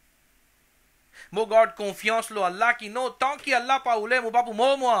 Moi garde confiance en Allah qui non, tant qu'Allah pas oulé, moi pas pour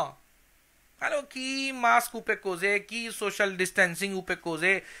moi. Alors qui masque ou peut causer, qui social distancing ou peut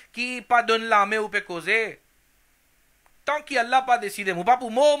causer, qui pas donne l'armée ou peut causer. Tant qu'Allah pas décidé, moi pas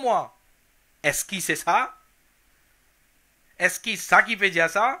pour moi. Est-ce que c'est ça? Est-ce que ça qui veut dire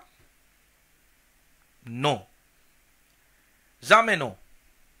ça? Non. Jamais non.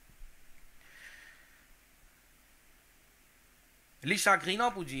 Les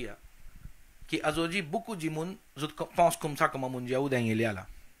chagrinants pour dire qu'aujourd'hui beaucoup de monde pensent comme ça comme un monde ou dans là.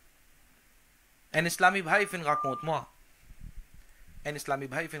 Un islami bhai fin raconte-moi. Un islami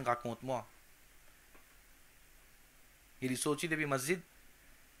bhai fin raconte-moi. Il est sorti depuis masjid.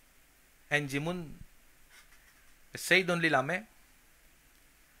 Un jimoun essaye de donner la main.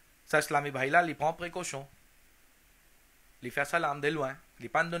 Ça islami bhai là, il prend précaution. Il fait salam de loin. Il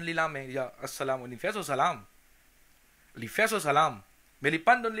pas donne la main. Il dit assalamu. Il fait son salam. Il fait son salam. Mais il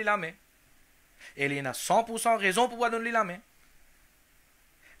pas donne la main. Et il y a 100% raison pour donner la main.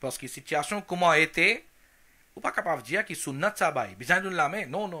 Parce que la situation, comment a été, vous pas capable de dire que c'est notre sabay. Besoin de la main.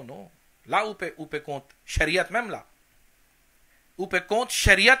 Non, non, non. Là, vous peut compte chariot même là. Vous peut compte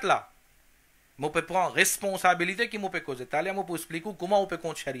chariot là. Vous peut prendre responsabilité qui vous peut causer. Allez, vous peut expliquer comment vous peut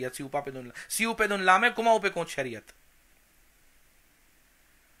compte chariot si vous pas donner. Si vous peut donner la main, comment vous peut compte chariot.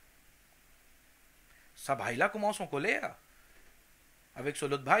 Ça bail là commence en colère avec ce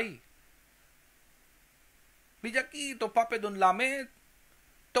l'autre bail. Mais dit qui ton papa donne la main.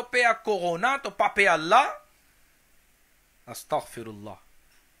 Tu payes à Corona, tu pas payé à Allah. Astaghfirullah.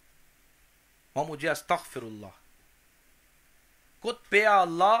 Moi, je dis astaghfirullah. Quand tu payes à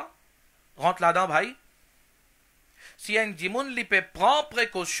Allah, rentre là-dedans, bhai. Si un dimoun li peut prendre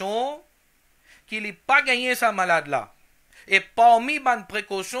précaution, qu'il n'ait pas gagné sa malade là. Et parmi les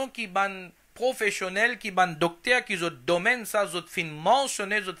précautions qui ban professionnels, qui ban docteurs, qui ont domaine, ça, ont fin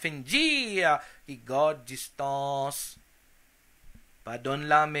mentionner, ont fin dire, qui garde distance. Pas donne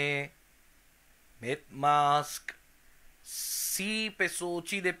la main, mettre masque. Si peut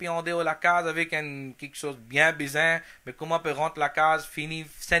sortir depuis en dehors de la case avec quelque chose bien bizarre, mais comment peut rentrer la case, finir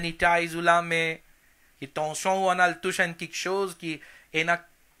sanitize ou la main, qui tension ou on a le touche à quelque chose qui est un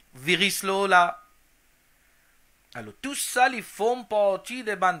virus là. Alors tout ça, il forme partie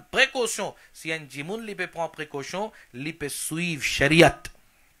de bonnes précautions. Si un djimoun il peut prendre précaution, il peut suivre shariat.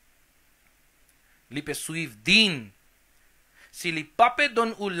 Il peut suivre din. Si les papes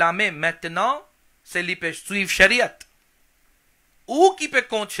donnent ou la main maintenant, c'est les peut suivre shariat. Ou qui peut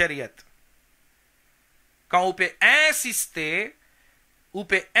contre shariat. Quand on peut insister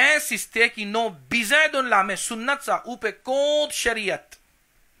qu'ils n'ont besoin de la main, sunnat ça, ou peut contre shariat.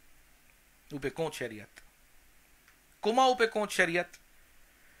 Ou peut contre shariat. Comment on peut contre shariat?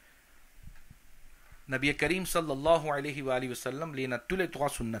 Nabi Karim sallallahu alayhi wa sallam, il y a tous les trois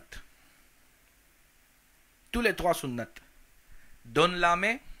sunnat. Tous les trois sunnat. Donne la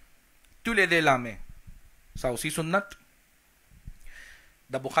main, tous les deux la main. Ça aussi sunnat.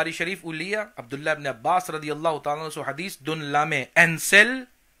 Dans Bukhari Sharif où lia Abdullah ibn Abbas radiyallahu ta'ala sur hadith, donne la main un seul.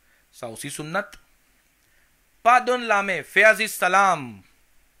 Ça aussi sunnat. Pas donne la main, fais aziz salam.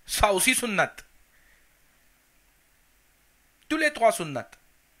 Ça aussi sunnat. Tous les trois sunnat.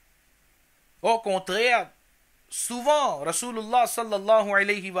 Au contraire, souvent, Rasulullah sallallahu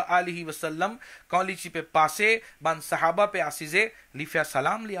alayhi wa sallam, quand il peut passer, ban sahaba peut assiser, il fait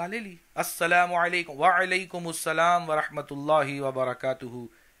salam, il allait li. Assalamu alaykum, wa alaykum assalam wa rahmatullahi wa barakatuhu.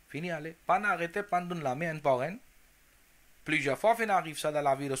 Fini, allez. Pas n'arrêter, pas donner la main par un. Plusieurs fois, il arrive ça dans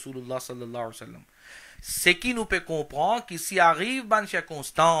la vie de Rasulullah sallallahu alayhi wa sallam. Ce qui nous peut comprendre que si arrive ban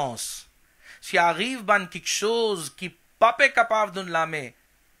circonstance, si arrive ban quelque chose qui pas capable de donner la main,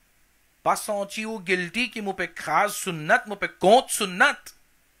 pas senti ou guilty qui me peut craser sunnat, me peut contre sunnat.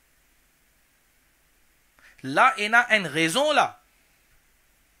 Là, il y a une raison là.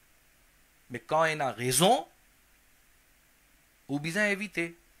 Mais quand il y a raison, ou bien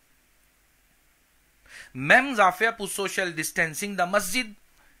éviter. Mêmes affaires pour social distancing dans masjid.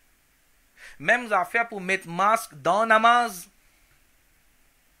 Mêmes affaires pour mettre masque dans namaz.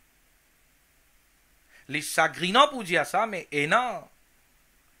 Les chagrinants pour dire ça, mais et non,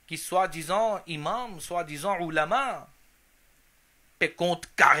 qui soi-disant imam, soi-disant ulama, peut compte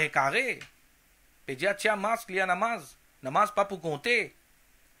carré, peut dire tiens masque, il y a namaz pas pour compter.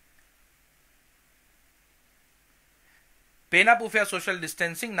 Pena pour faire social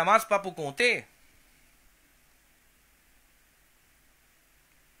distancing, namaz pas pour compter.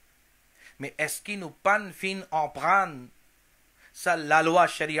 Mais est-ce qu'il nous pas fin en prendre ça la loi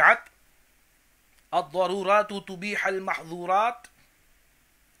shariat? Ad-darurat tubih al-mahdhurat.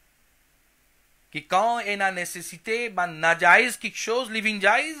 Qui quand il y a nécessité, ben najaïs quelque chose, living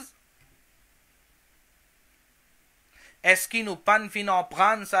jaiz. Est-ce qu'il nous pas fin en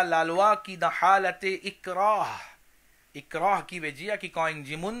prendre ça la loi qui dans halate ikrah? Ikrah qui veut dire que quand un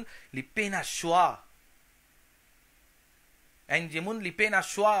jimoun, li peine à choix. Un jimoun, li peine à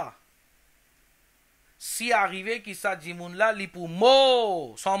choix. Si arrivé que ça jimoun là, li pour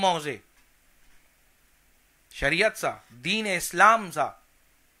mort sans manger. Shariat ça, din islam ça.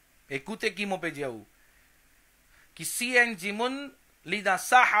 Écoutez qui m'ont peut dire où. Que si un jimoun, li dans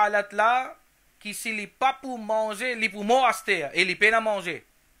sa halat là, qui si li pas pour manger, li pour mort aster, et li peine à manger.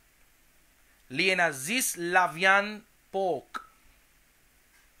 Li en a 10 la viande porc.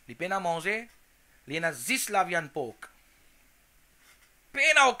 Li peine à manger, li en a 10 la viande porc.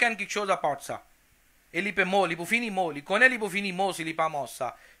 Peine à aucun quelque chose à part de ça. Et li peut mort, li peut finir mort, li connaît li peut finir mort si li pas mange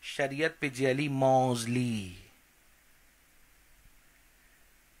ça. Shariat peut dire li mange li.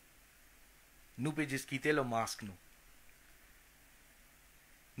 Nous peut juste quitter le masque nous.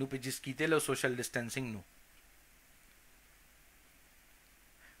 Nous peut juste quitter le social distancing nous.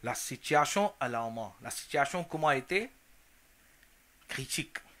 La situation alarmante. La situation comment a été?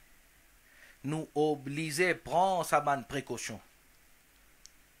 Critique. Nous obliger à prendre sa bonne précaution.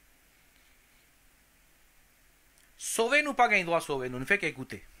 Sauver nous pas gain droit sauver, nous ne fait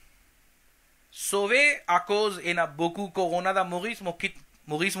qu'écouter. Sauver à cause il y a beaucoup corona dans Maurice,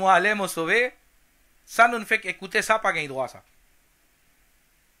 Maurice moi aller me sauver. Ça nous ne fait qu'écouter ça pas gain droit ça.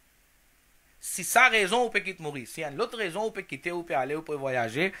 Si ça raison, on peut quitter Maurice. Si y a une autre raison, on peut quitter, on peut aller, on peut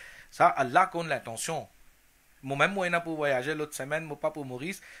voyager. Ça, Allah compte l'intention. Moi-même, moi, je pour voyager l'autre semaine, moi, pas pour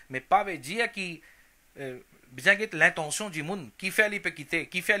Maurice. Mais pas veut dire que, bien que l'intention du monde, qui fait, il peut quitter,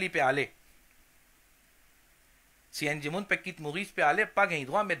 qui fait, il peut aller. Si un monde peut quitter Maurice, peut aller, pas gain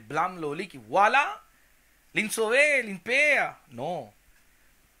droit, mettre blâme l'oli, qui voilà, l'in sauvé, l'in père. Non.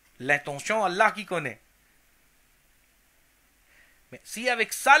 L'intention, Allah qui connaît. Mais si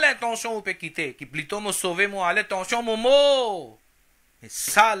avec ça l'intention on peut quitter, qui plutôt me sauver moi à l'intention mon mot, et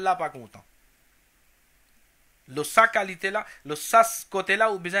ça là pas content. Le sa qualité là, le sa côté là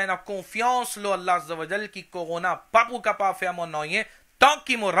où besoin de confiance le Allah Azza wa Jal qui corona pas pour capable faire mon rien tant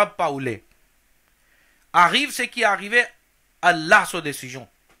qu'il me rab pas oulé. Arrive ce qui est arrivé, Allah sa décision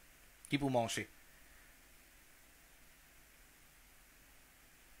qui pour manger.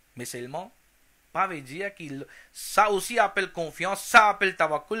 Mais seulement pas veut dire que ça aussi appelle confiance, ça appelle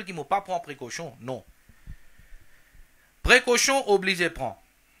tawakkul qui ne pas prendre précaution. Non. Précaution obligé prendre.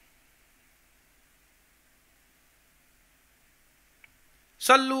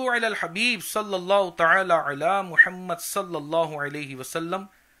 Sallu ala al-habib sallallahu ta'ala ala Muhammad sallallahu alayhi wa sallam.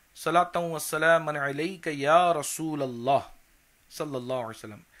 Salatan wa salaman alayka ya Rasulallah sallallahu alayhi wa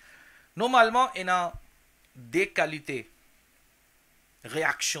sallam. Normalement, il y a des qualités.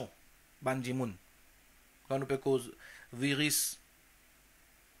 Réaction. Bandimoun. Quand on peut cause virus,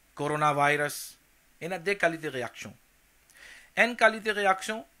 coronavirus, il y a deux qualités de réaction. Une qualité de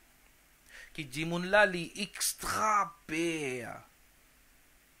réaction qui dit moun là li extrapère.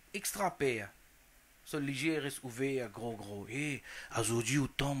 Ce léger reste ouvert gros. Eh, aujourd'hui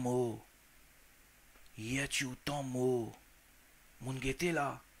autant mot. Hier tu autant mot. Moun gete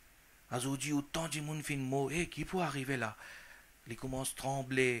là. Aujourd'hui autant di moun fin mot. Eh, qui peut arriver là? Il commence à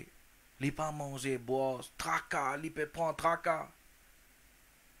trembler. Il pas manger, boire, tracas, il peut prendre tracas.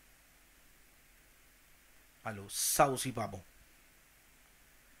 Alors, ça aussi pas bon.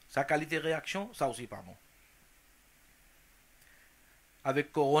 Sa qualité de réaction, ça aussi pas bon.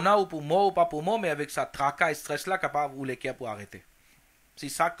 Avec corona ou pour mort ou pas pour mort, mais avec sa tracas et stress là, capable ou l'équerre pour arrêter. Si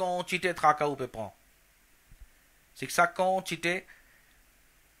ça quantité de tracas ou peut prendre. C'est que ça quantité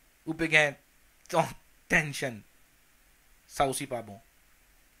ou peut gagner tension. Ça aussi pas bon.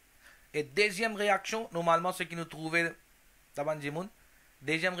 Et deuxième réaction, normalement, ce qui nous trouvait dans le monde,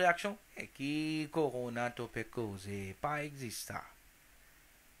 deuxième réaction, et qui corona te peut causer, pas existe ça.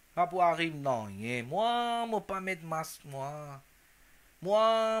 Pas pour arriver, non, moi, je ne pas mettre masque, moi, je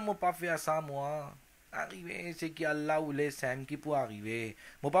ne pas faire ça, moi. Arriver, c'est qu'Allah ou les saints qui pour arriver.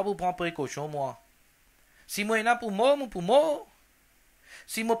 Moi pas pour prendre précaution, moi. Si moi n'a pour moi, pour moi.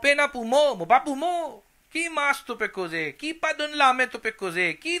 Si moi pas pour moi pas pour moi. Qui masque tu peux causer? Qui pas donne la main tu peux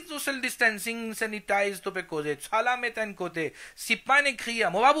causer? Qui social distancing sanitize tu peux causer? Salam est un côté. Si pas n'écrit,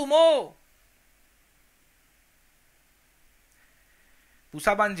 moi pas pour moi. Pour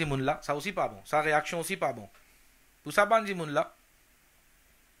ça bandi moun là, ça aussi pas bon. Sa réaction aussi pas bon. Pour ça bandi moun là,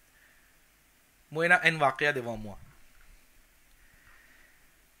 moi n'a un waqia devant moi.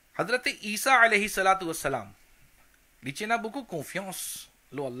 Hadrat Isa alayhi salatu wassalam. Il a beaucoup confiance.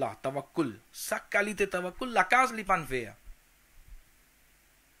 Lo Allah, tawakkul. Sa qualité tawakkul, la case li pan faire.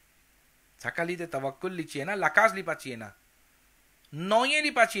 Sa qualité tawakkul li tiena, la case li pa tiena. Non yé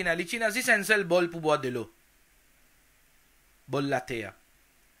li pa tiena, li tiena si un seul bol pour boire de l'eau. Bol la terre.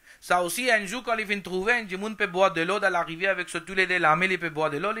 Ça aussi, un jour, quand il vient trouver, un monde peut boire de l'eau dans la rivière avec ce tous les lames, il peut boire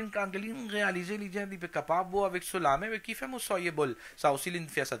de l'eau, quand il réalise, il peut capable de boire avec ce lame, mais qui fait mon soye bol. Ça aussi, il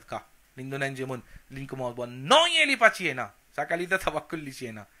fait ça de cas. Il donne un monde, il commence à boire. Non yé li pa tiena. Sa qualité tawakkul li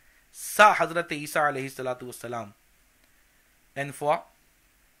tiena. Ça, Hadrat Isa alayhi salatu wassalam. Une fois,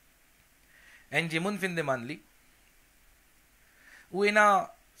 un jimoun fin demande li, où il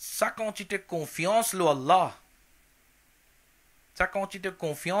a sa quantité de confiance lo Allah. Sa quantité de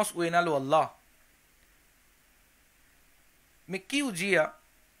confiance où il a lo Allah. Mais qui ou dit,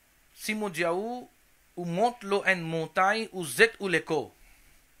 si mo dia ou monte lo en montagne ou zet ou l'écho.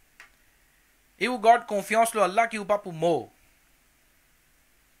 Et ou garde confiance lo Allah qui ou pas pour mot.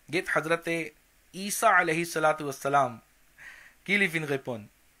 Get Hadrat Isa alayhi salatu wassalam. Qui lui fin répond?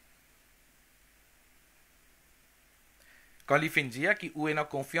 Quand il fin dit qui ou a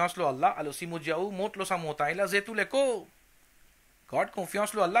confiance lo Allah, alors si moudiaou monte lo sa montagne là, c'est tout l'écho. Garde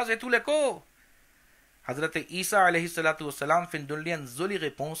confiance lo Allah, c'est tout l'écho. Hadrat Isa alayhi salatu wassalam fin donne lui une jolie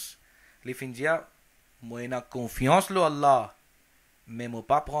réponse. Il fin dit, moi a confiance lo Allah, mais moi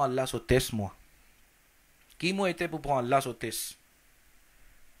pas prendre Allah sur test moi. Qui moi était pour prendre Allah sur test?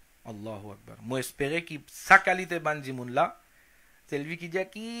 Allahu Akbar. Moi espérais que sa qualité bandi moun là, c'est lui qui dit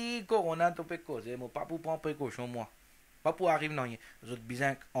qui corona to peut causer, moi pas pour prendre précaution moi. Pas pour arriver non rien. Vous êtes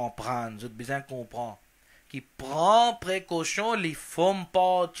besoin en prendre, vous êtes besoin comprendre. Qui prend précaution, les font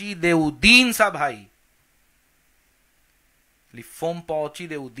partie de Oudin ça bhai. Les font partie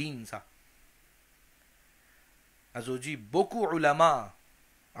de Oudin ça. Aujourd'hui beaucoup ulama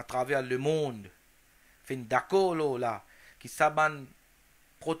à travers le monde fin d'accord là qui saban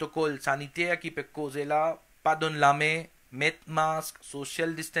protocole sanitaire qui peut causer là, pas donner la main, mettre masque,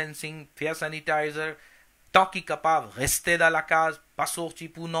 social distancing, faire sanitizer, tant qu'il est capable, rester dans la case, pas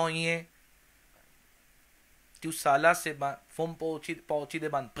sortir pour non rien. Tout ça là, c'est font partie de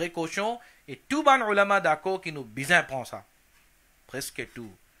bonnes précautions et tout ban ulama d'accord qui nous besoin prendre ça. Presque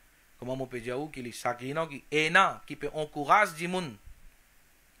tout. Comment on peut dire qu'il est sacrinant, qui est énorme, qui peut encourager du monde.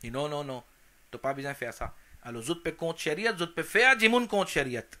 Et non, tu n'as pas besoin de faire ça. Alors, les autres peuvent contre chariot, les autres peuvent faire du monde contre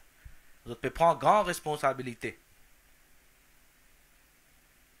chariot. Les autres peuvent prendre grande responsabilité.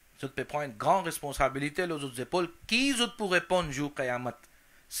 Les autres peuvent prendre une grande responsabilité, les autres épaules. Qui les autres pour répondre jour Qayamat?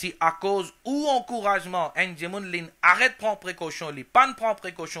 Si à cause ou encouragement, un monde arrête de prendre précaution, il pas prend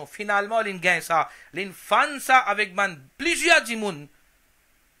précaution, finalement, il gagne ça, il fan ça avec plusieurs monde.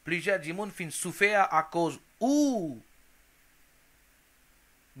 Plusieurs monde finissent souffrir à cause ou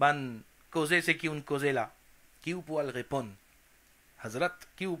causer ce qui ont causé là. Qui vous pourra le répondre? Hazrat,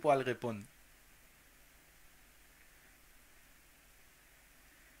 qui vous pourra le répondre?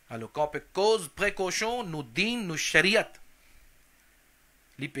 Alors, quand on peut cause précaution, nous din, nous shariat.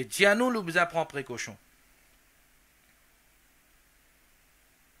 Il peut dire nous, nous besoin prendre précaution.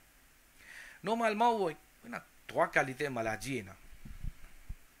 Normalement, il y a 3 qualités de maladie.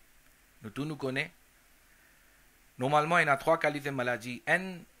 Nous tous nous connaissons. Normalement, il y a 3 qualités de maladie.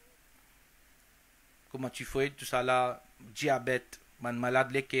 Comment tu fais tout ça là, diabète,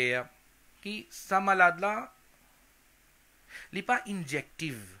 malade le cœur, qui sa malade là, il n'est pas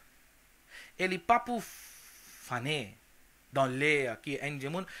injective. Elle n'est pas pour faner dans l'air qui est un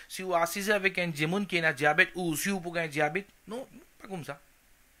diamant. Si vous assisez avec un diamant qui a un diabète ou si vous avez un diabète, non, pas comme ça.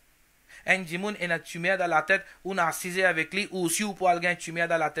 Un diamant a une tumeur dans la tête, ou assisez avec lui ou si vous pouvez avoir une tumeur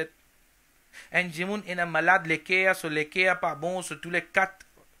dans la tête. Un diamant a un malade le cœur, sur le cœur pas bon, sur tous les 4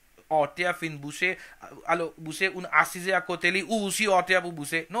 orteils fin boucher, alors boucher ou assisé à côté lui ou aussi orteil pour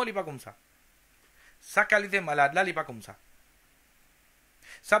boucher. Non, il n'est pas comme ça. Sa qualité malade là, il n'est pas comme ça.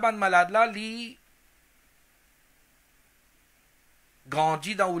 Sa bonne malade là, il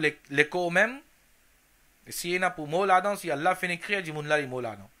grandit dans le corps même. Et si il y a pour mot là-dedans, si Allah fait écrire du monde là, il mot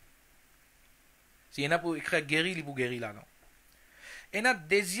là-dedans. Si il y a pour écrire guéri, il pour guérir là-dedans. Et la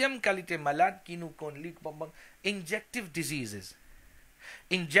deuxième qualité malade qui nous connaît, injective diseases.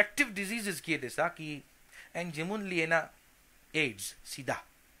 Injective diseases qui est ça, qui un jimun liena AIDS, sida.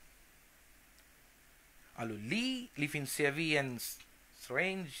 Alors, li fin servi un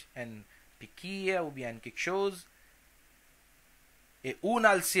syringe, un piqûre ou bien quelque chose, et on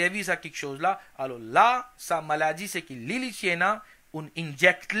a le service à quelque chose là, alors là, sa maladie, c'est qu'il li tiena, on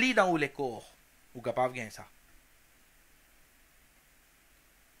injecte li dans le corps. Ou capable de ça.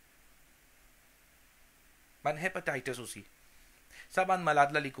 Ban hépatitis aussi. Ça ban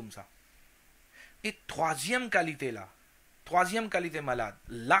malade là, li comme ça. Et troisième qualité malade,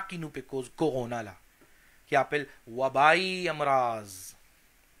 là qui nous peut cause corona là, qui appelle wabai amraz.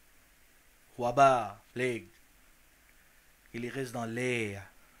 Waba, plague. Il reste dans l'air.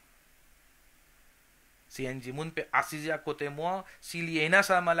 Si un jimoun peut assiser à côté de moi, s'il y a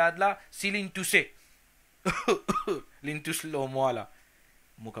sa malade là, s'il est touché, il touche le moi là,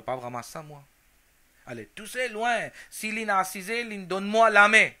 je suis capable de ramasser ça moi. Allez, toucher loin. S'il est assisé, il donne-moi la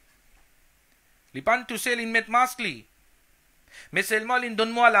main. Il n'est pas touché, il met masque li. Mais seulement il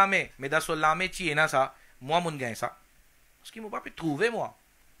donne-moi la main. Mais dans ce la main, tu es ça, moi je gagne ça. Parce qu'il ne m'a pas pu trouver moi.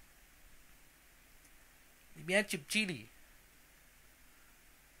 Il est bien petit.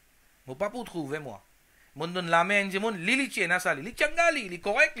 Je ne pas pour trouver moi. Je donne la main, je dis, li tu es ça, li changa li, li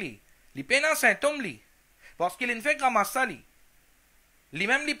correct li. Li peine symptôme li. Parce qu'il ne fait que ramasser ça li. Li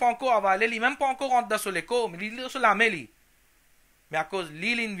même li pas encore avalé, li même pas encore rentré dans le corps, mais li sur la main li. Mais à cause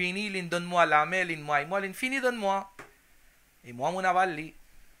li lin vini, lin donne-moi la main, lin moi, lin fini donne-moi. Et moi mon aval li.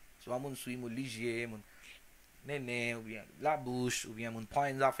 Soit mon suit mon ligier, mon néné ou bien la bouche ou bien mon prend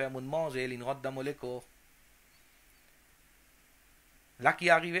une affaire, mon manger, lin rentre dans mon corps. Là qui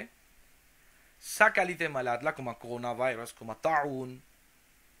est arrivé, sa qualité malade là comme un coronavirus, comme un taoun,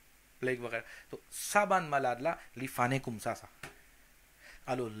 plague vrai. Donc sa ban malade là, li fané comme ça.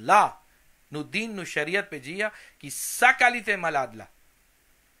 Alors là, nous disons, nous chariat pe dire que sa qualité malade là,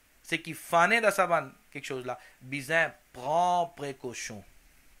 c'est qu'il fané dans sa bande quelque chose là, bizarre, prend précaution.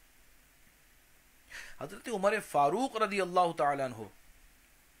 Hazrat Umar Farouk radiyallahu ta'ala anhu,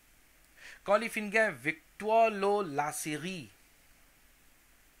 quand il fin gain victoire lo la Syrie,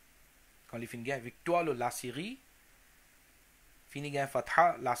 quand il fin gain victoire lo la Syrie, fini gain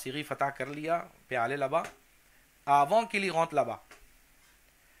fatha, la Syrie fatha kar liya, pe aller là-bas, avant qu'il y rentre là-bas.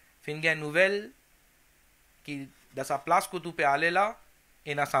 Fin gain nouvelle qui dans sa place que tu peux aller là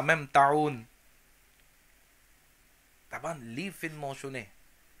et dans sa même taoun. Taban livre fin mentionné.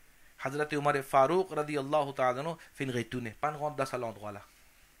 Hazrat Umar Farouk radiyallahu ta'ala anhu fin retourner, pas rentre dans cet endroit là.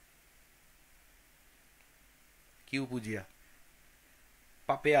 Qui vous peut dire?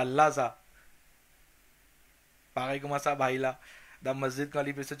 Papé Allah ça. Pareil comme ça bhai là dans masjid quand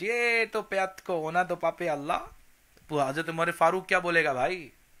il peut se dire eh to payat corona to papé Allah. Pour Hazrat Umar Farouk क्या बोलेगा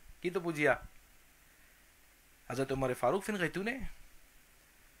भाई? Qui te peut dire? Hazrat Umar Farouk fin retourner.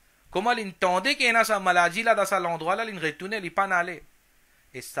 Comment il entendait qu'il y a sa maladie là dans cet endroit là, il retourner, il pas aller.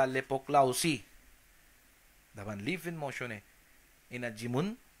 Et ça l'époque là aussi. D'abord livre fin mentionné. Il a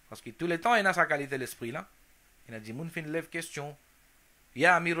Jimoun parce que tous les temps il a sa qualité l'esprit là. Il a Jimoun fin lève question.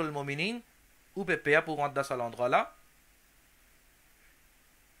 Ya Amirul Mominin ou peut pour rentrer dans cet endroit là.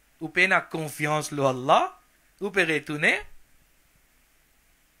 Ou peut na confiance le Allah ou peut retourner.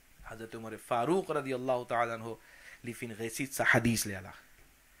 Hazrat Umar Farouk radiyallahu ta'ala anhu li fin récite sa hadith là.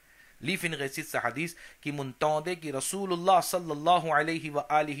 Li fin récite sa hadith qui m'entendait que Rasulullah sallallahu alayhi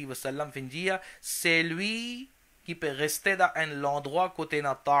wa sallam fin dire c'est lui qui peut rester dans un endroit côté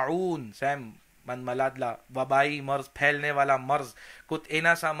na taoun, c'est man malade là, wabai mars फैलने वाला मर्ज côté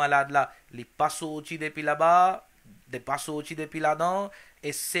ena sa malade là, li passe au-dessus depuis là-bas, de passe au-dessus depuis là-dedans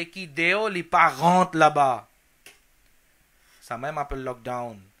et ce qui dehors li pas rentre là-bas. Ça même appelle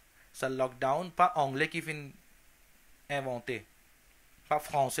lockdown. C'est lockdown, pas anglais qui fin inventé, pas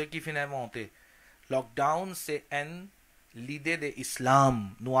français qui fin inventé. Lockdown, c'est l'idée de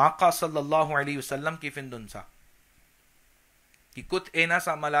l'islam. Nous Aqa sallallahu alayhi wa sallam qui fin donne ça. Qui coûte ena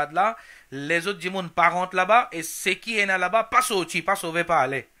sa malade là, les autres jimoun pas rentrent là-bas et ceux qui ena là-bas pas sorti, pas sauvé, pas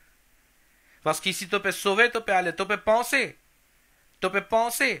aller. Parce qu'ici tu peux sauver, tu peux aller, tu peux penser. Tu peux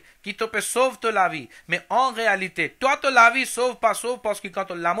penser qu'il te peut sauver la vie. Mais en réalité, toi, la vie sauve pas sauve parce que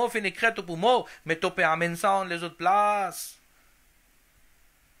quand l'amour finit crête pour mort, mais tu peux amener ça en les autres places.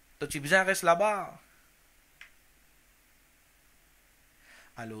 Tu as besoin de rester là-bas.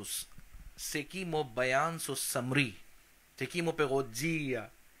 Alors, ce qui m'a bayan sur Samri, ce qui m'a peut dire,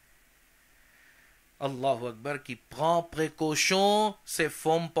 Allahu Akbar, qui prend précaution, c'est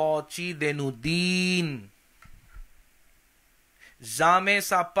font partie de nos dînes. Jamais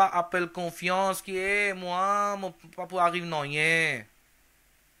ça pas appelle confiance qui est moi, mon papa arrive non rien.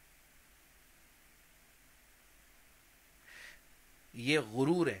 ये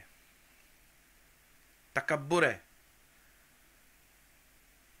गुरूर है, तकब्बुर है।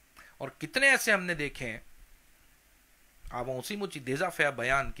 और कितने ऐसे हमने देखे हैं, आप उसी मुची देजा फया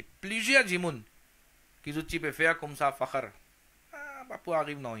बयान की प्लीजिया जिमुन की जुच्ची पे फया कुमसा फखर बापू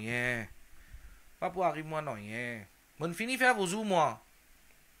आगिब नहीं है, बापू आगिब मुआ नहीं है, मुनफिनी फया वजू मुआ।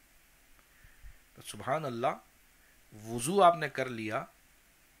 तो सुभान अल्लाह, वजू आपने कर लिया,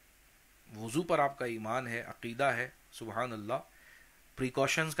 वजू पर आपका ईमान है, अकीदा है, सुभान अल्लाह।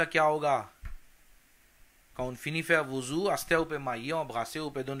 प्रिकॉशंस का क्या होगा? कौन फिनी फे वजू अस्ते ऊपर माइया और भासे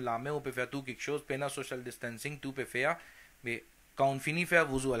ऊपर दोन लामे ऊपर फे तू किक्शोस पेना सोशल डिस्टेंसिंग तू पे फेया में कौन फिनी फे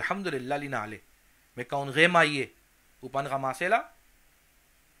वजू अल्हम्दुलिल्लाह ली नाले में कौन गे माइये ऊपन गमासेला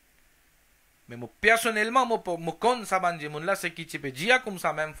में मुप्यासो नेलमा मुकोन साबान जिमुल्ला से कीचे पे जिया कुम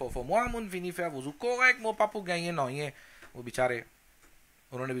सामैम फोफो मुआमुन फिनी फे वजू को एक मो पापू गए नहीं है, वो बेचारे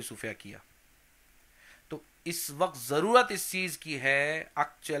उन्होंने भी सुफिया किया। तो इस वक्त जरूरत इस चीज की है,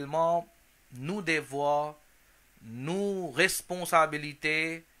 actuellement nous devons nous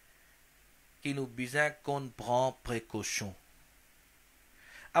responsabilité qui nous besoin qu'on prend précaution।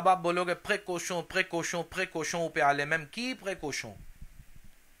 अब आप बोलोगे précaution précaution précaution पे आले même की précaution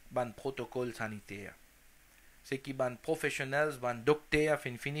ban protocole sanitaire c'est qui ban professionnels ban docteur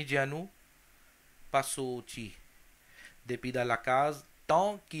fin fini dianou pas sorti depuis dans la case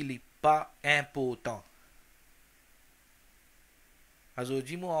tant qu'il n'est pas important. Also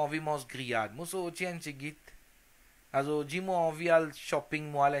ji mo envie mos grillade, mo so ti en tigit. Also ji mo envie al shopping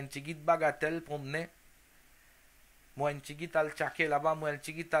mo al en tigit bagatelle promener. Mo en tigit al chaque là-bas, mo en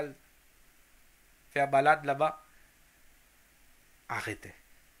tigit al faire balade là-bas. Arrêtez.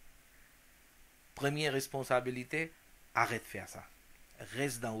 Première responsabilité, arrête de faire ça.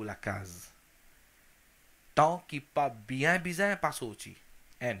 Reste dans la case. Tant qu'il pas bien bizarre pas sorti.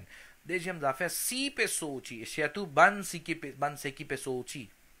 En deuxième affaire, si peut sortir, et surtout ban si qui peut sortir.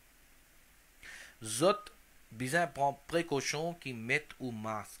 Zot bizarre prend précaution qui mettent au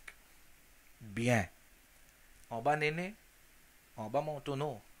masque. Bien. En bas néné, en bas mon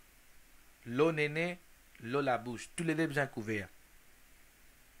tonneau. L'eau néné, l'eau la bouche. Tous les deux bien couverts.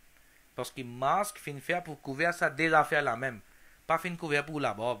 Parce que masque fin faire pour couvrir ça des affaires la même. Pas fin couvert pour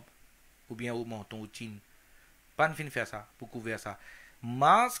la bob ou bien au menton ou chin. Pas fin faire ça pour couvrir ça.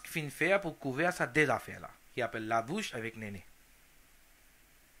 Masque fin faire pour couvrir ça des affaires là, qui appelle la bouche avec néné.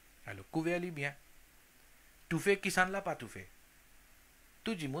 Alors couvert-les bien. Tout fait qui s'en l'a pas tout fait.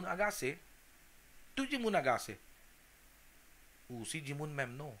 Tout le monde agacé. Tout le monde agacé. Ou si le monde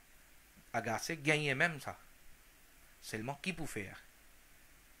même non. Agacé, gagner même ça. Seulement qui peut faire.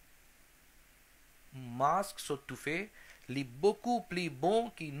 Masque surtout fait, les beaucoup plus bon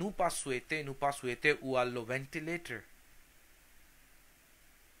qui nous pas souhaité ou à le ventilateur.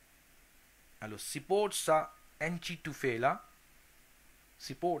 Alors, support ça, un petit tout fait là.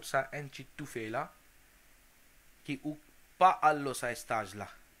 Support ça, un petit tout fait là. Qui ou pas à ce stage là.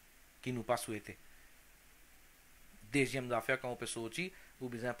 Qui nous pas souhaité. Deuxième affaire, quand on peut sortir, vous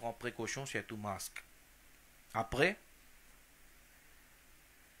besoin prendre précaution sur tout masque. Après,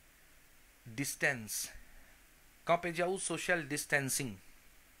 distance. Quand on peut dire social distancing.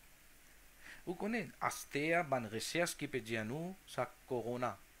 Vous connaissez, astéa, ban recherche qui peut dire nous, ça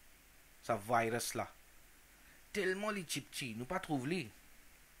corona. Ça virus là. Tellement les petits, nous pas trouve li.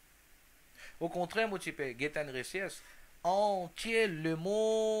 Au contraire, moi tu peux get une recherche entier le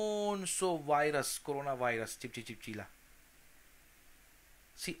monde so virus, coronavirus, petit là.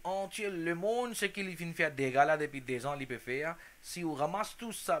 Si entier le monde ce qu'il vient faire des gars là depuis des ans, il peut faire. Si on ramasse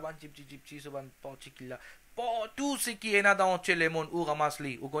tout ça, ban petit, ce ban particulier là, pour tout ce qui est là dans entier le monde, on ramasse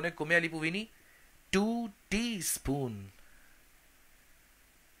li. Vous connaissez combien il peut venir? 2 teaspoons.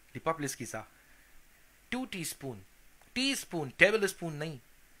 Il pas plus que ça. 2 teaspoons. Teaspoon, tablespoon नहीं.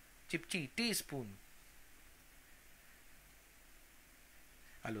 Petit teaspoon.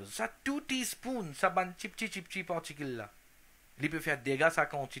 Alors, ça 2 teaspoons, ça ban petit particule là. Il peut faire dégâts sa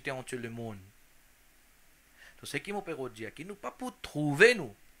quantité entre le monde. Donc, ce qui m'opère dire, qui nous pas pour trouver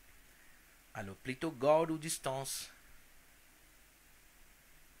nous. Alors, plutôt garde ou distance.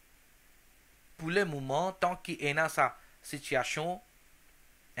 Pour le moment, tant qu'il est dans sa situation,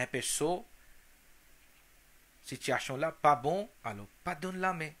 un peu chaud, situation là, pas bon, alors pas donner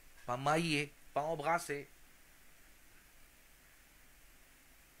la main, pas mailler, pas embrasser.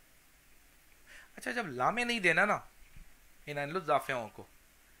 अच्छा जब लामे नहीं देना ना इन लो जाफे को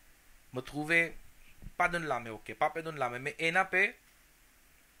मैं trouver pas donner लामे okay pas पे donner लामे mais एना पे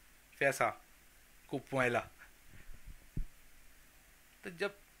faire ça coup point là तो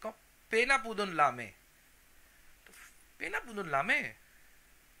जब quand पेना pour donner लामे तो पेना pour donner लामे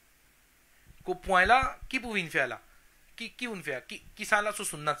coup point là qui peut venir faire là ki unfair ki sala su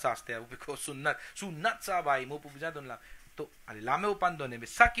sunnat saste u ko sunnat sa bai mo puja don la तो अल्लाह में उपान दोने में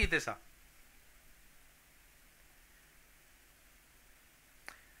सा की सा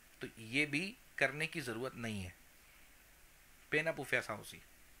तो ये भी करने की जरूरत नहीं है पेना पुफे ऐसा उसी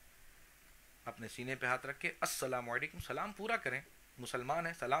अपने सीने पे हाथ रख के अस्सलाम वालेकुम सलाम पूरा करें मुसलमान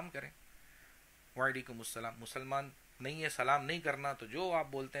है सलाम करें वालेकुम अस्सलाम मुसलमान नहीं है सलाम नहीं करना तो जो आप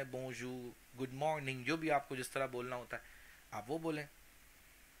बोलते हैं बोंजूर गुड मॉर्निंग जो भी आपको जिस तरह बोलना होता है आप वो बोलें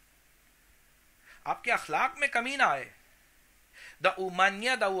आपके अखलाक में कमी ना आए da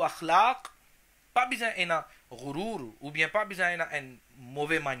umania da o akhlaq pas besoin ena ghurur ou bien pas besoin ena une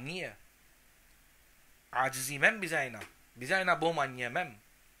mauvaise manière ajzi même besoin ena bonne manière même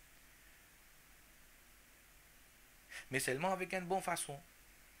mais seulement avec une bonne façon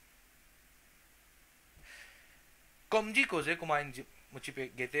comme dit cause comme un petit peu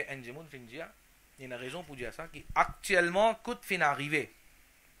guetter un jimun finjia il y a une raison pour dire ça qui actuellement coûte fin arrivé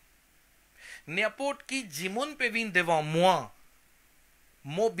n'importe qui jimun peut venir devant moi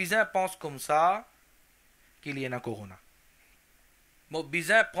mon bizin pense comme ça qu'il y a un corona. Mon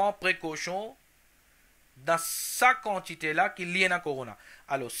bizin prend précaution dans sa quantité-là qu'il y a un corona.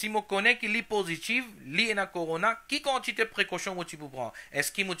 Alors, si je connais qu'il est positif, il y a un corona, qui quantité de précaution je peux prendre?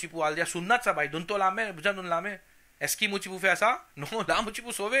 Est-ce qu'il faut aller dire sunnat ça va, donne-toi la main, besoin de la main. Est-ce qu'il faut faire ça? Non, là, je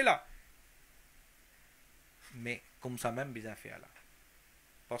peux sauver là. Mais comme ça même, bizin fait là.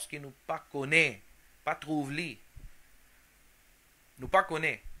 Parce qu'il nous pas connaît, pas trouve lui. nous pas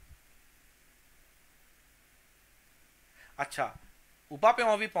connaît. अच्छा, ou pas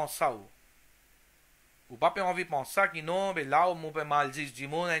envie de penser ça ou pas envie de penser ça qui non, mais là où mon père mal dit,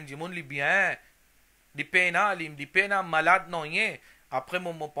 Jimon li bien, di pena malade non rien. Après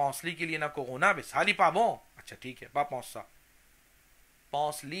mon pense li qu'il y a un corona, mais ça n'est pas bon. अच्छा ठीक है, pas pense ça.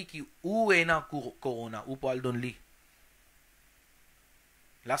 Pense li qui où est un corona, où peut le donner.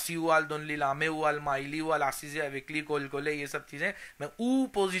 La si ou al donne la mais ou al maili ou al assise avec lui coller ये सब चीजें mais ou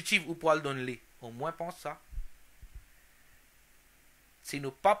positif ou pour le donner au moins pense ça si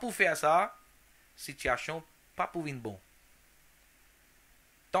nous pas pour faire ça situation pas pour une bon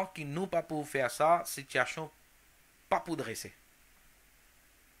tant que nous pas pour faire ça situation pas pour dresser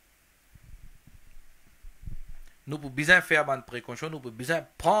nous pour bien faire bonne précaution nous pour bien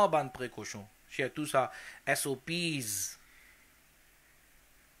prendre bonne précaution chez tout ça SOPs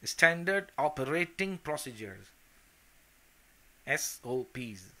Standard Operating Procedures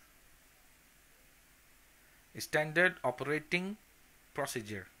SOPs Standard Operating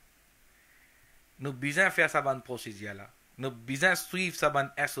Procedure nous besoin faire ça bonne procédure là nous besoin suivre ça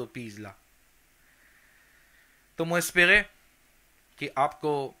bonne SOPs là तो मैं espérer कि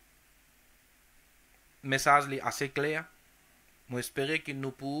आपको message li assez clair मैं espérer कि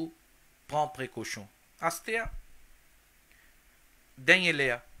nous pour prendre précaution astea dernier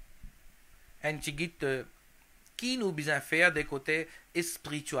là un petit qui nous besoin faire des côtés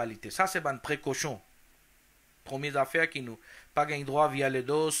spiritualité ça c'est une précaution première affaire qui nous pas gain droit via le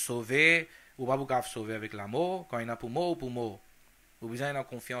dos sauver ou pas pouvoir sauver avec l'amour quand il a pour mort ou besoin de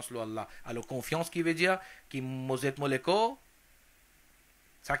confiance en Allah alors confiance qui veut dire qui mozet moleko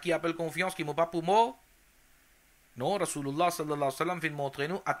ça qui appelle confiance qui m'a pas pour mort non Rasulullah sallallahu alayhi wa sallam fait montrer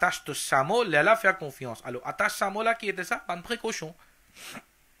nous attache de samo là faire confiance alors attache samo là qui était ça une précaution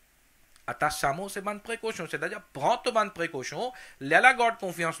attache samo c'est une précaution c'est-à-dire prends ta bonne précaution là garde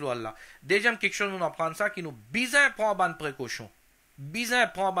confiance en Allah deuxième quelque chose nous apprendre ça qui nous besoin prend bonne précaution besoin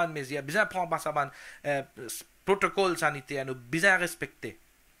prend bonne mesure besoin prend ça bonne protocole sanitaire nous besoin respecter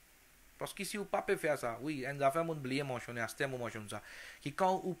parce que si vous pas peut faire ça oui on a fait mon oublier mentionner à ce moment mentionner ça qui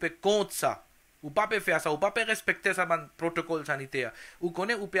quand vous peut compte ça ou pas peut faire ça ou pas peut respecter ça ban protocole sanitaire ou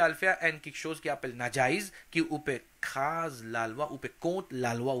connaît ou peut faire quelque chose qui appelle najaïz qui ou peut crase la loi ou peut contre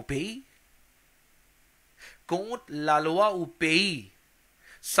la loi au pays contre la loi au pays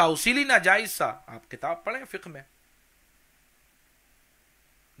ça aussi les najaïz ça आप किताब पढ़ें फिक्र में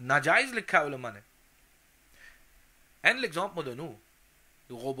najaïz लिखा है उलमा ने un l'exemple me donne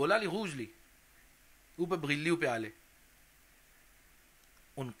le robot là les rouges li ou peut briller ou peut aller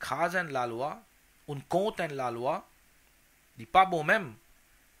on crase la loi on compte la loi dit pas bon même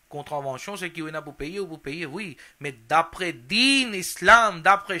contravention c'est qu'il y a pour payer ou pour payer oui mais d'après din islam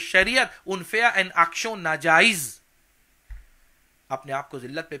d'après शरीयत on fait une action नाजायज अपने आप को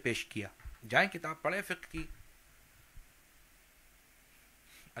जिल्लत पे पेश किया जाएं किताब पढ़ें फिक्र की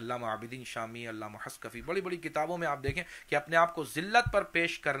अल्लामा आबिदीन शामी अल्लामा हस्कफी बड़ी बड़ी किताबों में आप देखें कि अपने आप को जिल्लत पर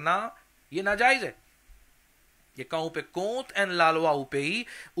पेश करना ये नाजायज है ये quand on peut contre un la loi au pays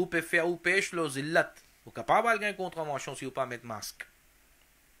ou peut faire ou pêche lo zillat ou capable gain contravention si ou pas mettre masque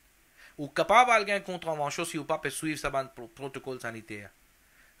Ou capable alguém contravention si ou pas peut suivre sa protocole sanitaire.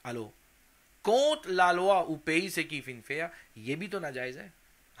 Alors, contre la loi ou pays ce qui fin faire, ये भी तो नाजायज है.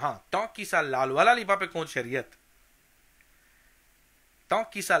 हाँ, tant कि ça la loi là, il pas peut contre शरीयत. tant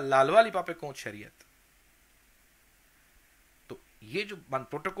कि ça la loi, il pas peut contre शरीयत. तो ये जो मन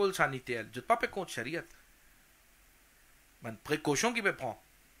प्रोटोकॉल sanitaire, जो pas peut contre शरीयत, मन précaution qui peut prendre.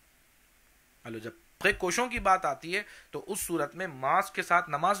 alors जब प्रिकॉशन की बात आती है तो उस सूरत में मास्क के साथ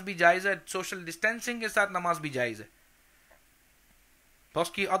नमाज भी जायज है, सोशल डिस्टेंसिंग के साथ नमाज भी जायज है. तो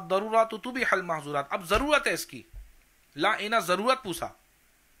उसकी अब जरूरत तो भी हल महजूरात. अब जरूरत है इसकी, ला इना जरूरत पूछा.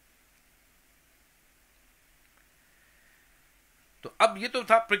 तो अब ये तो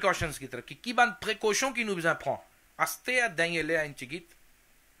था प्रिकॉशंस की तरफ की बात प्रिकॉशन की नुबिजा फ्रॉ अस्ते या देंगे ले इंचिगित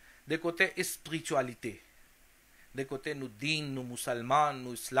देखो ते स्पिरिचुअलिटी देखो ते नु दीन नु मुसलमान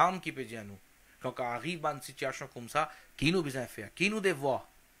नु इस्लाम की पे जानू क्योंकि arrive une situation comme ça, qui nous besoin faire, qui nous devoir.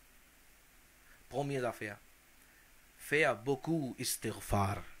 Première affaire, faire beaucoup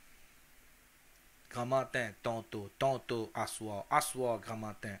istighfar. Grand matin, tantôt, assoir, grand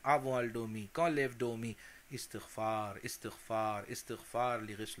matin, avant le dormir, quand lève dormir, istighfar,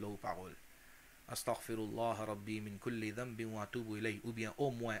 li rislo parole. Astaghfirullah rabbi min kulli dhanbin wa atubu ilayh, ou bien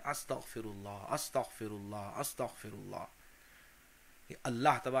au moins astaghfirullah. Et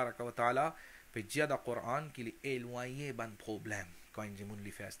Allah tabaraka wa ta'ala पे ज्यादा कुरान के लिए एलवाइए बन प्रॉब्लम कोई जिमुन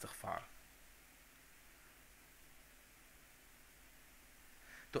लिफे इस्तिगफार.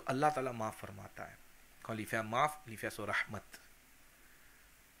 तो अल्लाह ताला माफ फरमाता है कौन लिफे माफ लिफे सो रहमत.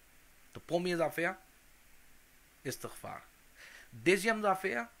 तो premier affaire istighfar. Deuxième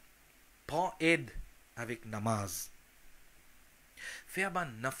affaire, prends aide avec namaz. Faire ban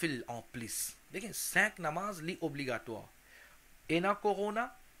nafil en plus. देखिए 5 नमाज ली obligatoire. Ena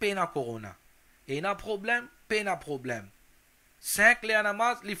corona, pena corona. Ena problème, pena problème. 5 les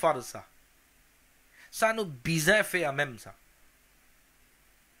namaz, li farz ça. Ça nous bizarre fait à même ça.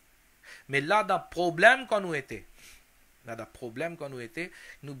 Mais là, dans le problème qu'on nous était,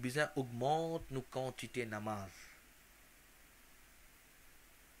 nous bizarre augmente nos quantités namaz.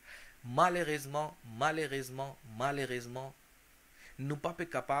 Malheureusement, nous pas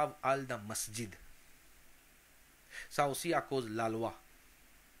capables d'aller dans masjid. Ça aussi à cause de la loi.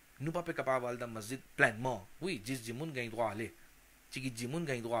 Nous pas capables d'aller dans le masjid pleinement. Oui, 10 jimoun gagne droit à aller. 10 jimoun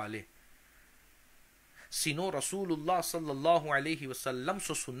gagne droit à aller. Sinon, Rasulullah sallallahu alayhi wa sallam,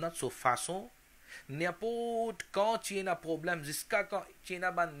 sa sunnat, sa façon, n'importe quand tu as un problème, jusqu'à quand tu as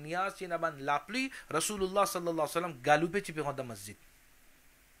un niaz, tu as un la pluie, Rasulullah sallallahu alayhi wa sallam, galoupé, tu peux rentrer dans le masjid.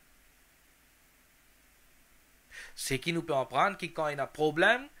 Ce qui nous peut apprendre que quand il y a un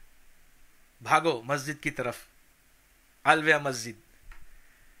problème, भागो masjid की तरफ, alvé à masjid.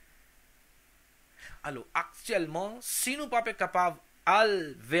 Alors, actuellement, si nous ne sommes pas capables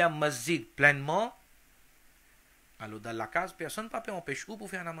d'aller vers masjid pleinement, alors dans la case, personne ne peut empêcher pour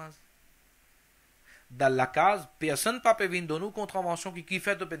faire namaz. Dans la case, personne ne peut venir dans nous contravention qui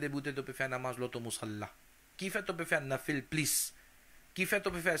fait tu peux débuter, tu peux faire namaz l'auto musalla. Qui fait tu peux faire nafil plus. Qui fait tu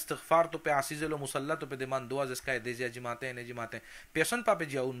peux faire istighfar, tu peux assiser le musalla, tu peux demander doa jusqu'à désir du matin. Personne ne peut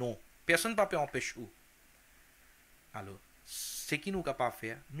dire non. Personne ne peut empêcher. Alors, ce qui nous est capable de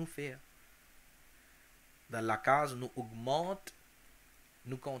faire, nous faire. Dans la case, nous augmente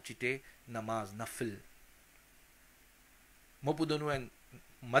nos quantités namaz, nafil. Moi, pour donner un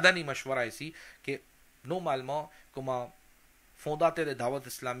madani mashwara ici, que normalement, comme fondateur de Dawat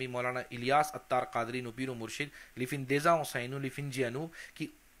Islami, Maulana Ilyas Attar Qadri, nous pire Murshid, les fins déjà enseignent nous, les fins jianou,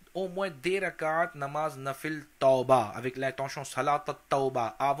 qui au moins 2 rak'at namaz nafil tauba, avec l'intention salat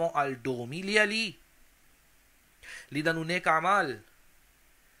tauba, avant al-dormi, li dans nos nek amal,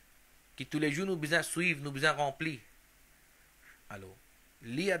 qui tous les jours nous besoin suivre, nous besoin remplir. Alors,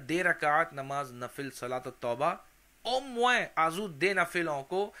 li a 2 rak'at namaz nafil salat tauba, au moins ajoute des nafil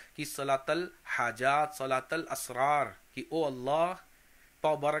encore qui salat al-hajat, salat al-asrar, qui oh Allah,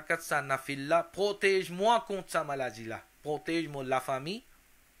 par barakat sa nafil là, protège-moi contre sa maladie là, protège-moi la famille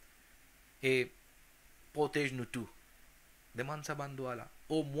et protège-nous tout. Demande sa bandoua là.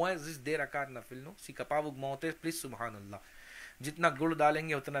 Au moins 10 rakat nafil non, si capable d'augmenter plus subhanallah. जितना गुड़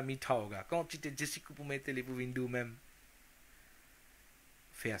डालेंगे उतना मीठा होगा. कौन चीज़ें जिसी को मेते les window même.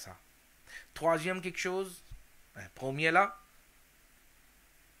 Fais ça. Troisième quelque chose. Premier là,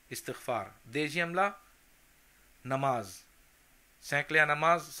 istighfar. Deuxième là, namaz. 5 les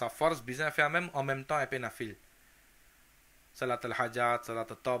namaz, ça force bien faire même en même temps un peu nafil. Salat al-hajat, salat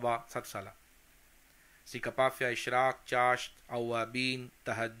al-tawba, salat. Si capable faire ishraq, chasht, awabin,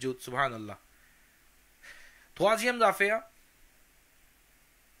 tahajjud, subhanallah. Troisième affaire,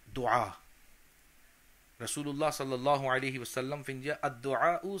 dua. रसूलुल्लाह सल्लल्लाहु अलैहि वसल्लम फिंजा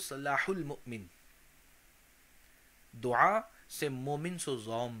अद्दुआउ सलाहुल मुमिन, दुआ से मोमिन सो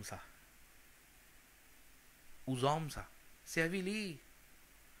ज़ौम सा uzom sa servili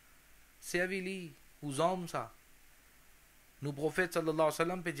uzom sa no profeta sallallahu alaihi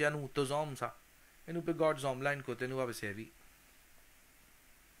wasallam pe janu to zom sa e no pe god zom line ko te no ave servi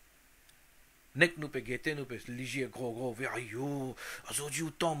nek no pe gete no pe ligier gros ve ayo aujourd'hui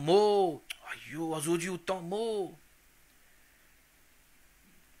autant mot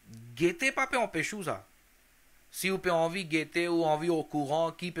gete pas pe empêcher ça. Si vous avez envie de guetter ou envie au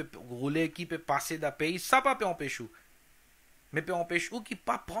courant, qui peut rouler, qui peut passer d'un pays, ça pas peut empêcher. Mais peut empêcher ou qui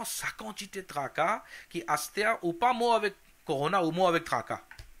pas prendre sa quantité de tracas, qui astéa ou pas mort avec corona ou mort avec tracas.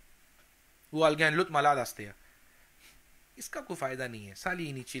 Ou alguien l'autre malade astéa. इसका कोई फायदा नहीं है. साली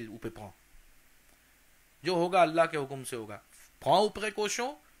inutile ou peut prendre. जो होगा अल्लाह के हुक्म से होगा. Prends ou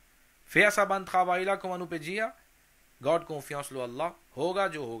précaution, fais sa bonne travail là comme on nous peut dire. Garde confiance lo Allah, होगा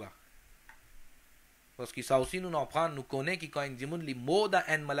जो होगा. Parce que ça aussi nous en prend, nous connaît qui quand ils li moda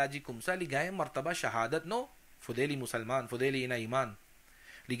en maladie comme ça, li gagne martaba shahadat no, fodeli musulman, fodeli ina iman.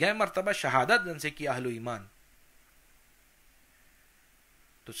 Li gagne martaba shahadat dan se ki ahlu iman.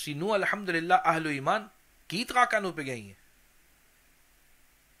 तो si nous alhamdulillah ahlu iman, qui traka nous pe gagne.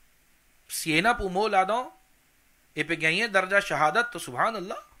 Si ena pour mo là-dedans, et pe gagne darja shahadat, to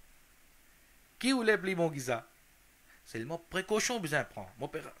subhanallah. Qui voulait plus bon que ça? Seulement précaution besoin prendre.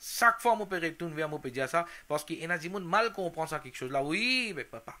 Chaque fois mon père retourne vers mon père dire ça parce qu'il y a des gens mal comprend ça quelque chose là. Oui, mais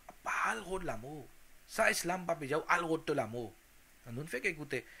pas le droit de l'amour. Ça islam pas déjà le droit de l'amour. On ne fait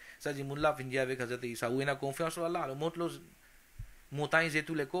qu'écouter. Ça dit mon là vient dire avec Hazrat Isa où il a confiance en Allah. Le montre le montagne et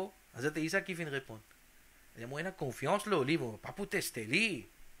tous les co. Hazrat Isa qui vient répondre. Il moi il a confiance là, livre pas pour tester lui.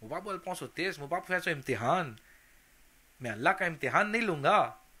 On va pas le prendre au test, on va pas faire ça imtihan. Mais Allah का imtihan नहीं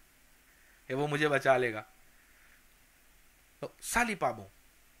लूंगा. Et वो मुझे बचा लेगा. Ça n'est pas bon.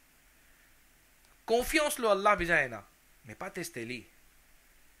 Confiance le Allah bizaina, mais pas tester li.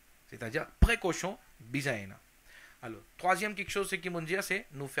 C'est-à-dire précaution bizaina. Alors, troisième quelque chose c'est qui m'ont dit c'est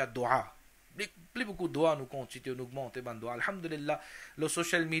nous faire dua. Plus beaucoup de dua nous constitue nous augmenter ban dua. Alhamdulillah, le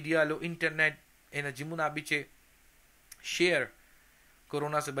social media, le internet et na jimuna biche share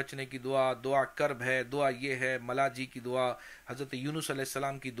corona से बचने की दुआ, दुआ कर्ब है, दुआ ये है, मलाजी की दुआ, हजरत यूनुस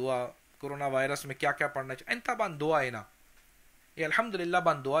अलैहिस्सलाम की दुआ, कोरोना वायरस में क्या क्या पढ़ना चाहिए, इनता ban dua है ना. Et alhamdulillah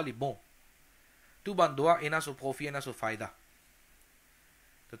ban dua li bon. Tout ban dua ena so profit ena so faida.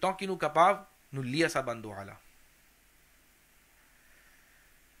 तो tant कि nous capable nous lier sa ban dua là.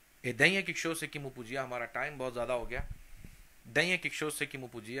 Et dernier quelque chose c'est कि मुझे पूछिया हमारा टाइम बहुत ज़्यादा हो गया. dernier quelque chose c'est कि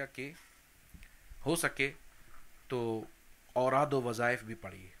मुझे पूछिया कि हो सके तो औराद व वज़ाइफ भी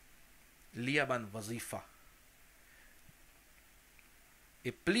पढ़िए. लिया ban वजीफा.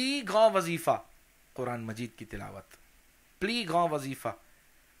 Et plus grand वजीफा कुरान मजीद की तिलावत. plus grand wazeefa.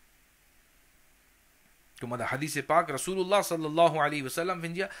 Comme dans le hadith pak, Rasulullah sallallahu alayhi wa sallam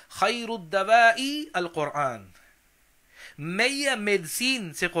dit Khayrud dawa'i al-Qur'an. Meilleure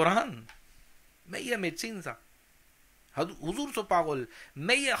médecine, c'est Qur'an. Meilleure médecine, ça. Huzur sa parole.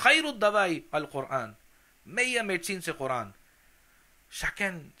 Meilleure Khayrud dawa'i al-Qur'an. Meilleure médecine, c'est Qur'an.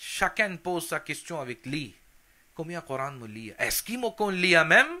 Chacun pose sa question avec lui. Combien Qur'an me lit? Est-ce qu'il me lit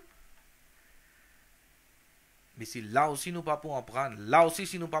même? Mais si là aussi nous pas pour apprendre, là aussi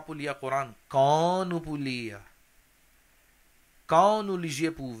si nous pas pour lire le Coran, quand nous pour lire, quand nous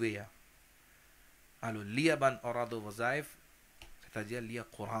lisons pour ouvrir, alors lire ban orado wazaif, c'est-à-dire lire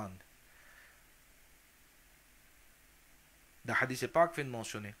le Coran. Dans le hadith pak fin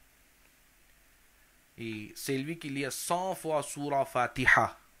mentionné, et c'est lui qui lit 100 fois Surah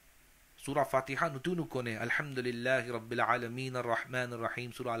Fatiha. Surah Fatiha, nous tous nous connaissons. Alhamdulillahi Rabbil Alamin, Ar-Rahman,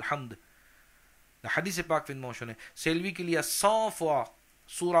 Ar-Rahim, Surah Al-Hamd. Le hadith pak fin mentionné. C'est lui qui lit 100 fois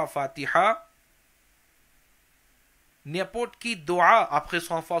Surah Fatiha. N'importe qui doit, après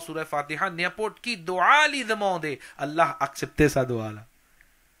 100 fois Surah Fatiha, n'importe qui doit lui demander, Allah accepte sa doua là.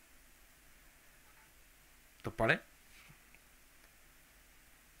 Tu parles?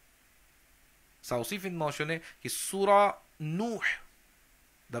 Ça aussi fin mentionné que Surah Nuh,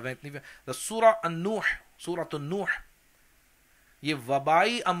 dans 29, la Surah An-Nuh, Surah An-Nuh, ये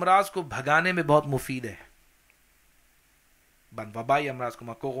वबाई अमराज को भगाने में बहुत मुफीद है. वबाई अमराज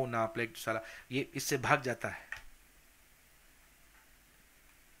को कोरोना प्लेग साला ये इससे भाग जाता है.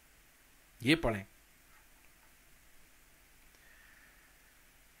 ये पढ़ें.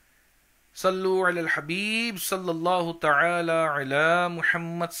 सल्लु अलल हबीब सल्लल्लाहु तआला अला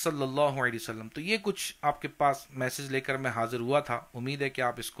मुहम्मद सल्लल्लाहु अलैहि वसल्लम. तो ये कुछ आपके पास मैसेज लेकर मैं हाजिर हुआ था. उम्मीद है कि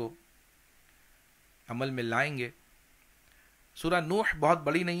आप इसको अमल में लाएंगे. सूरा नूह बहुत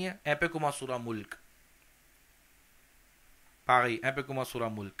बड़ी नहीं है. ऐपे कुमा सूरा मुल्क. Pareil, un peu comme la Surah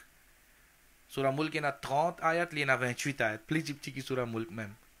Mulk. Surah Mulk, il y en a 30 ayats, il y en a 28 ayats. Plus petit que Surah Mulk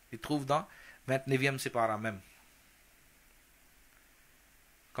même. Il trouve dans 29e sépara même.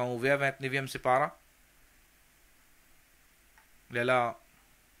 Quand on ouvre 29e sépara, il y a là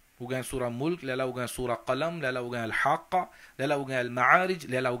où Surah Mulk, il y a là où Surah Kalams, il y a là où Al-Haqqa, il y a là où Al-Ma'arij,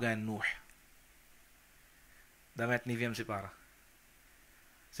 il y a là où Nuh. Dans 29e sépara.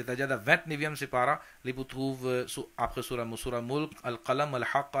 C'est-à-dire dans 29e sépara, les vous trouvent après Surah Mulk, Al-Qalam,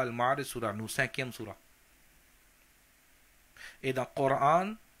 Al-Haqqa, Al-Ma'arij, Surah Nuh, 5e Surah. Et dans le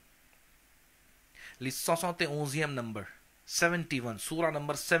Coran, les 71e number, 71, Surah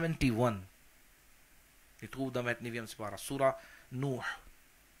number 71, ils trouvent dans 29e sépara, Surah Nuh.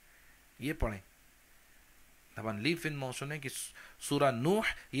 ये पढ़ें तब लीफ इन mentionné कि सूरा नूह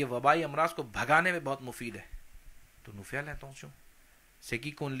ये वबाई अमराज को भगाने में बहुत मुफीद है तो nous faire l'attention c'est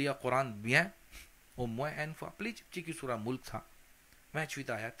qui qu'on lit le Coran bien au moins une fois plus petit que सूरा मुल्क था 28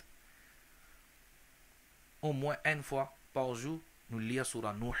 ayat au moins une fois par jour nous lire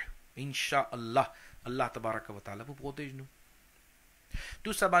सूरा नूह Inch'Allah Allah tabaraka wa ta'ala vous protège nous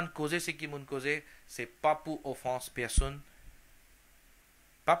tout ça ban causer c'est qui mon causer c'est pas pour offense personne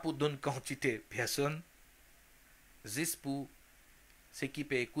pas pour donner quantité personne juste pour ce qui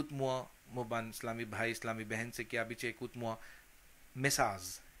peut écouter moi mon ban islami bhai islami behen c'est qui habite écoute moi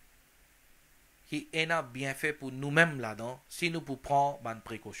message qui est un bienfait pour nous-mêmes là-dedans si nous pour prendre ban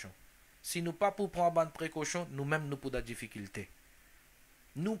précaution si nous pas pour prendre ban précaution nous-mêmes nous pour des difficultés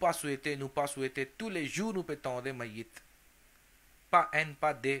nous pas souhaiter tous les jours nous peut tendre mayit pas un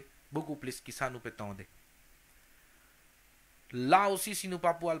pas deux beaucoup plus que ça nous peut tendre. Là aussi, si nous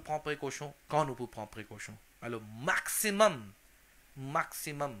pas pour prendre précaution, quand nous pouvons prendre précaution, alors maximum,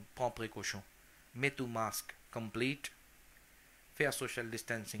 prendre précaution. Mets ton masque complete, faire social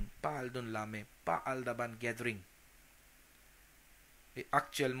distancing, pas al donner la main, pas al daban gathering. Et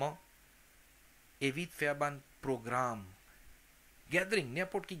actuellement, évite faire ban programme. Gathering,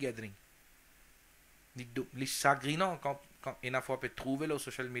 n'importe qui gathering. Les chagrinants quand une fois peut trouver le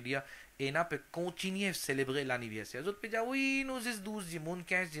social media et on peut continuer à célébrer l'anniversaire. Les autres peuvent dire oui, nous sommes 12 du monde,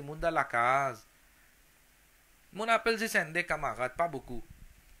 15 du monde dans la case. Mon appel c'est des camarades, pas beaucoup.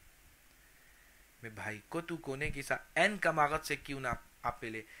 Mais bhai, quand tu connais que ça un camarade c'est qui on a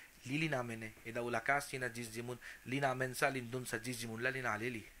appelé Lili n'a mené et dans la case il y a 10 du monde, Lili n'a mené ça, Lili donne ça 10 du monde là, Lili n'a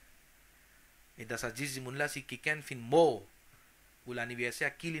allé. Et dans ça 10 du monde là, si quelqu'un fin mort ou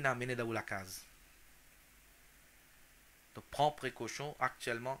l'anniversaire, qui Lili n'a mené dans la case. Donc, prends précaution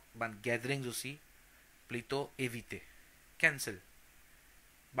actuellement, ban gatherings aussi, plutôt éviter. Cancel.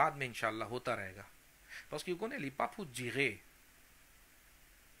 Bad में इंशाल्लाह होता रहेगा. Parce que vous connaissez, il n'est pas pour durer.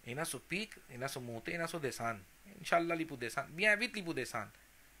 Il y a ce pic, il y a ce montée, il y a ce descendre. Inch'Allah, il peut descendre. Bien vite, il peut descendre.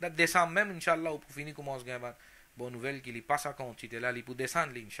 Donc, descendre même, Inch'Allah, pour finir, commence à gagner. Bonne nouvelle qu'il passe à quantité là, il peut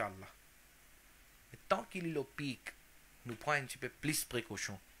descendre, Inch'Allah. Mais tant qu'il est au pic, nous prenons un petit peu plus de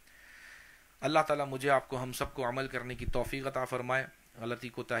précaution. अल्लाह ताला मुझे आपको हम सबको अमल करने की तौफीक अता फरमाए गलती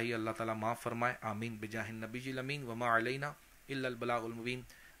को ताही अल्लाह ताला माफ़ फरमाए आमीन बिजाहिन नबीजिल अमीन वमा अलैना इल्लल बलागुल मुबीन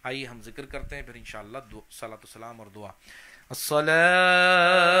आइए हम जिक्र करते हैं फिर इंशाअल्लाह सलात सलाम और दुआ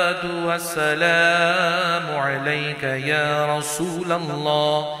अस्सलातु वस्सलामु अलैका या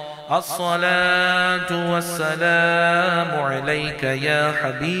रसूलल्लाह अस्सलातु वस्सलामु अलैका या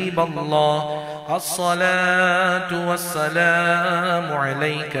हबीबल्लाह अस्सलातु वस्सलामु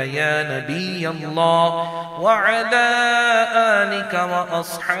अलैका या नबी अल्लाह व अला आलिका व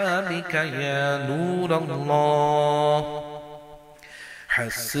अस्हाबिका या नूर अल्लाह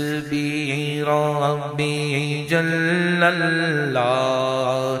हस्बी रब्बी जल्लल्लाह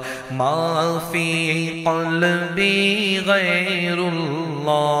मा फी क़ल्बी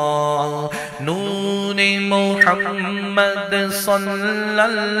गैरुल्लाह नूर मुहम्मद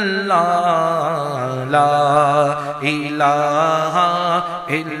सल्लल्लाह ला इलाहा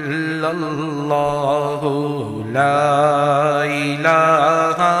इल्लल्लाह ला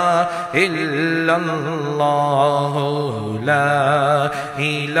इलाहा इल्लल्लाह ला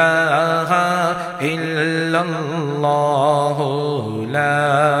इलाहा इल्लल्लाह ला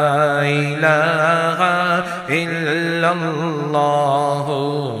इलाहा इल्लल्लाह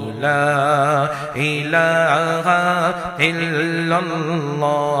ला इलाहा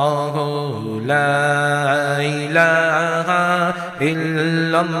इल्लल्लाह ला इलाहा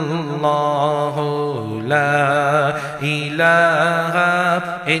इल्लल्लाह ला इलाहा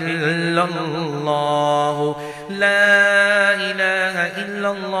इल्लल्लाह ला इलाहा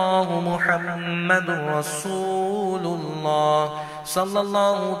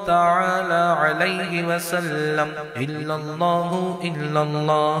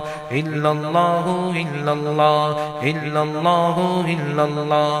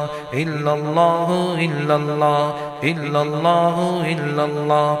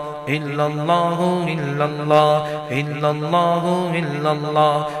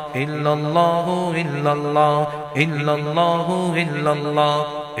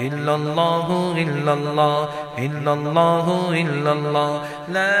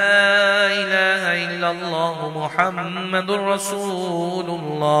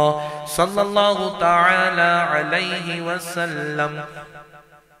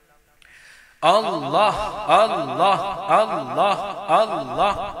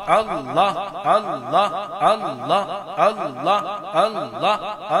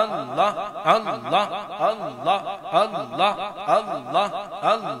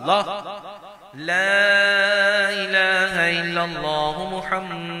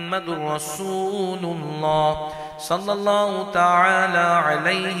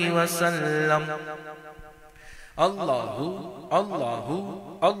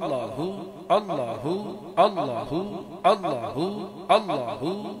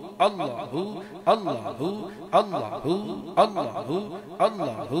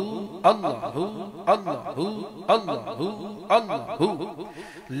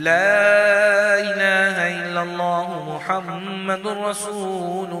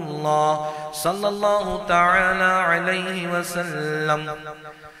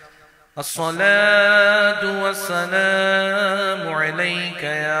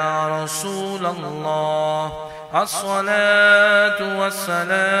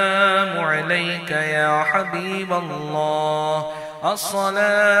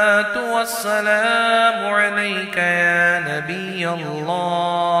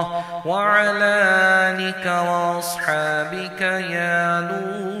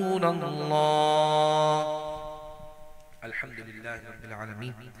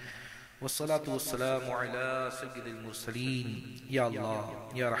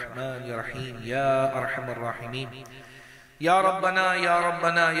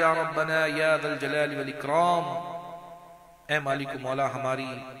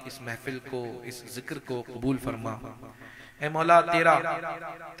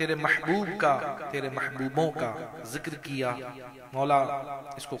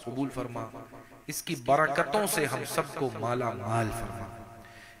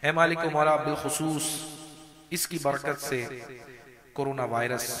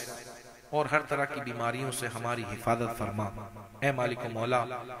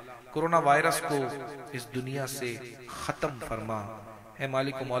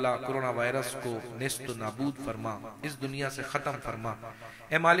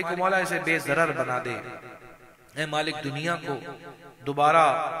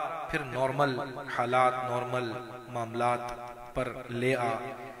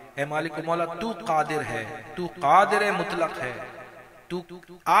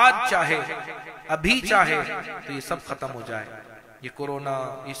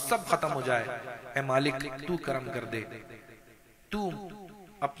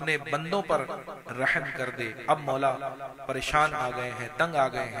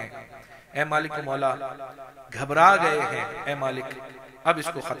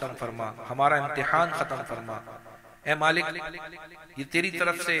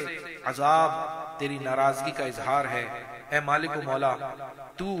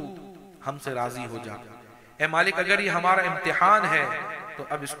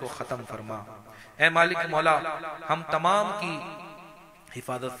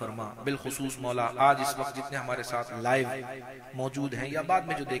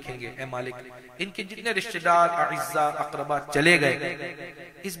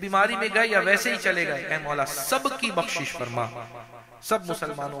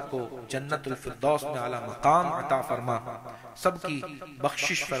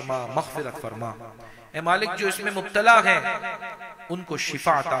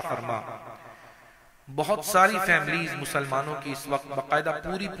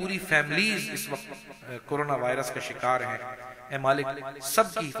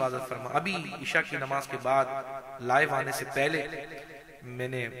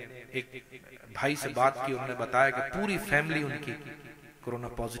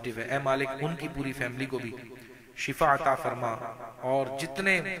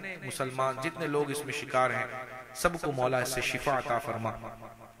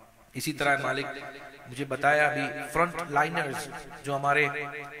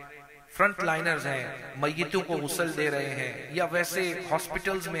فرنٹ لائنرز ہیں، میتوں کو غسل دے رہے ہیں، یا ویسے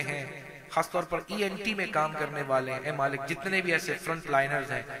ہاسپٹلز میں ہیں، خاص طور پر ENT میں کام کرنے والے ہیں، اے مالک جتنے بھی ایسے فرنٹ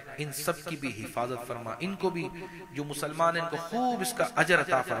لائنرز ہیں ان سب کی بھی حفاظت فرما، ان کو بھی جو مسلمان ہیں ان کو خوب اس کا اجر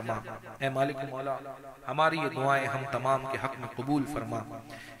عطا فرما۔ اے مالک مولا ہماری یہ دعائیں ہم تمام کے حق میں قبول فرما۔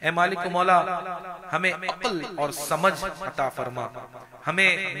 اے مالک مولا ہمیں عقل اور سمجھ عطا فرما،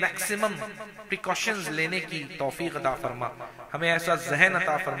 ہمیں میکسیمم پریکاشنز لینے کی توفیق عطا فرما، ہمیں ایسا ذہن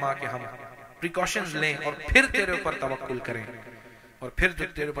عطا فرما کہ ہم پریکاشنز لیں اور پھر تیرے اوپر توکل کریں، اور پھر جب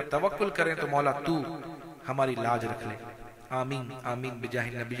تیرے اوپر توکل کریں تو مولا تو ہماری لاج رکھ لے۔ آمین آمین بجاہ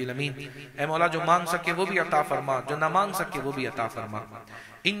النبی الامین۔ اے مولا جو مانگ سکے وہ بھی عطا فرما، جو نہ مانگ سکے وہ بھی عطا فرما۔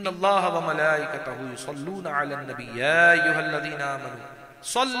 ان اللہ وملائکتہ یصلون علی النبی یا ایھا الذین آمنوا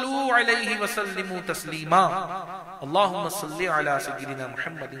صلوا علیہ وسلموا تسلیما۔ اللہم صل علی سیدنا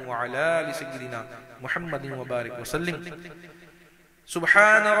محمد وعلی آل سیدنا محمد وبارک وسلم۔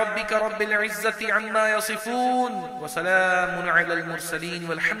 سبحان ربك رب العزة عما يصفون وسلام على المرسلين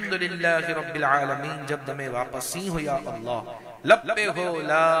والحمد لله رب العالمين۔ جب دمیں واپسی ہو یا اللہ، لب پہ ہو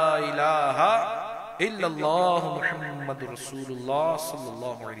لا الہ الا اللہ محمد رسول اللہ صلی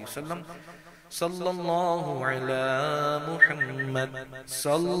اللہ علیہ وسلم۔ صلی اللہ علی محمد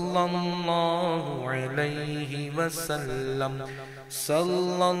صلی اللہ علیہ وسلم،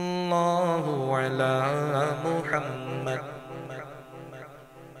 صلی اللہ علی محمد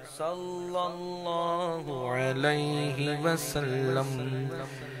صلی اللہ علیہ وسلم۔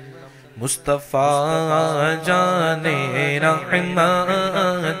 مصطفیٰ جان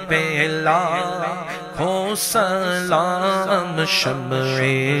رحمت پہ لاکھوں سلام، شمع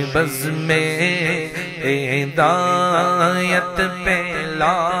بز میں ہدایت پہ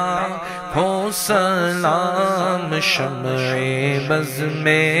لاکھوں سلام، شمع بز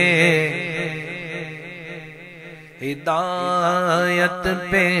میں ہدایت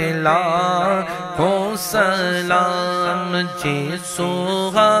پہ لاکھوں سلام۔ جی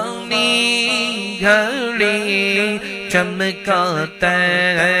سوہانی گھڑی چمکا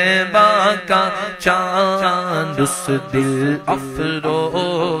طیبہ کا چاند، اس دل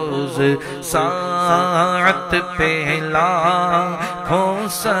افروز ساعت پہ لاکھوں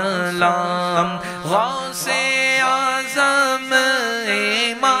سلام۔ غوث اعظم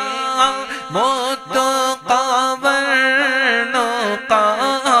امام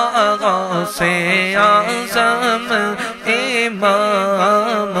غوث اعظم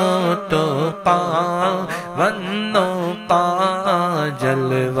امام تقی والنقی،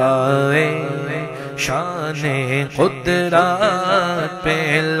 جلوہ شان قدرت پہ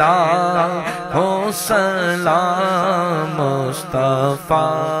لاکھوں سلام۔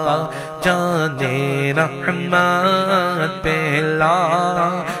 مصطفیٰ جان رحمت پہ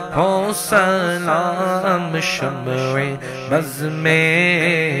لاکھوں سلام، شمع بز میں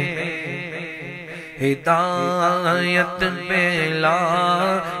ہدایت پہ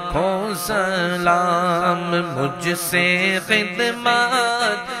لاکھوں سلام۔ مجھ سے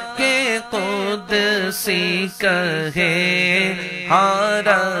خدمت کے قدسی کہے ہر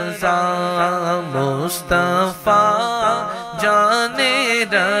رضا، مصطفیٰ جان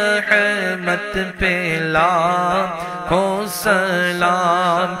رحمت پہ لاکھوں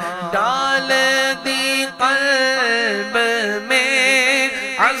سلام۔ ڈال دی قلب میں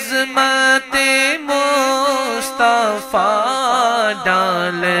عظمت مصطفیٰ،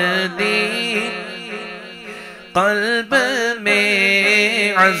 ڈال دی قلب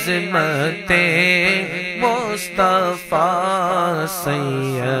میں عظمت مصطفیٰ،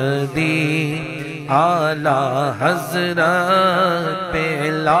 سیدی اعلیٰ حضرت پہ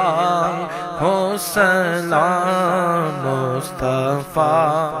لاکھوں سلام۔ مصطفیٰ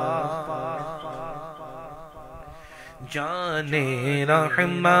جان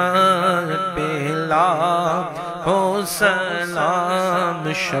رحمت پہ لاکھوں سلام،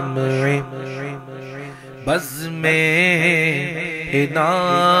 شمع بز میں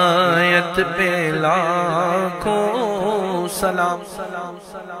ہدایت پہ لاکھوں سلام۔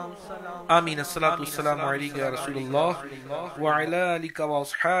 آمین۔ الصلاۃ والسلام علیک یا رسول اللہ وعلی آلک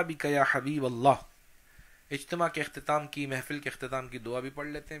واصحابک یا حبیب اللہ۔ اجتماع کے اختتام کی، محفل کے اختتام کی دعا بھی پڑھ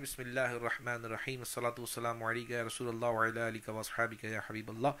لیتے ہیں۔ بسم اللہ الرحمن الرحیم۔ الصلاۃ والسلام علیک یا رسول اللہ وعلی آلک واصحابک یا حبیب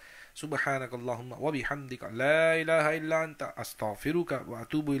اللہ۔ سبحانک اللہم وبحمدک لا الہ الا انت استغفرک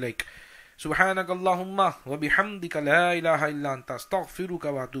واتوب الیک۔ سبحانک اللہم وبحمدک لا الہ الا انت استغفرک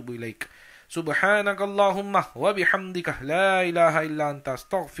واتوب الیک۔ سبحانک اللہم وبحمدک لا الہ الا انت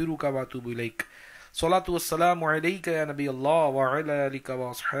استغفرک واتوب الیک۔ صلاۃ والسلام علیک یا نبی اللہ وعلی آلک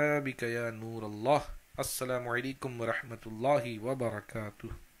واصحابک یا نور اللہ۔ السلام علیکم ورحمۃ اللہ وبرکاتہ۔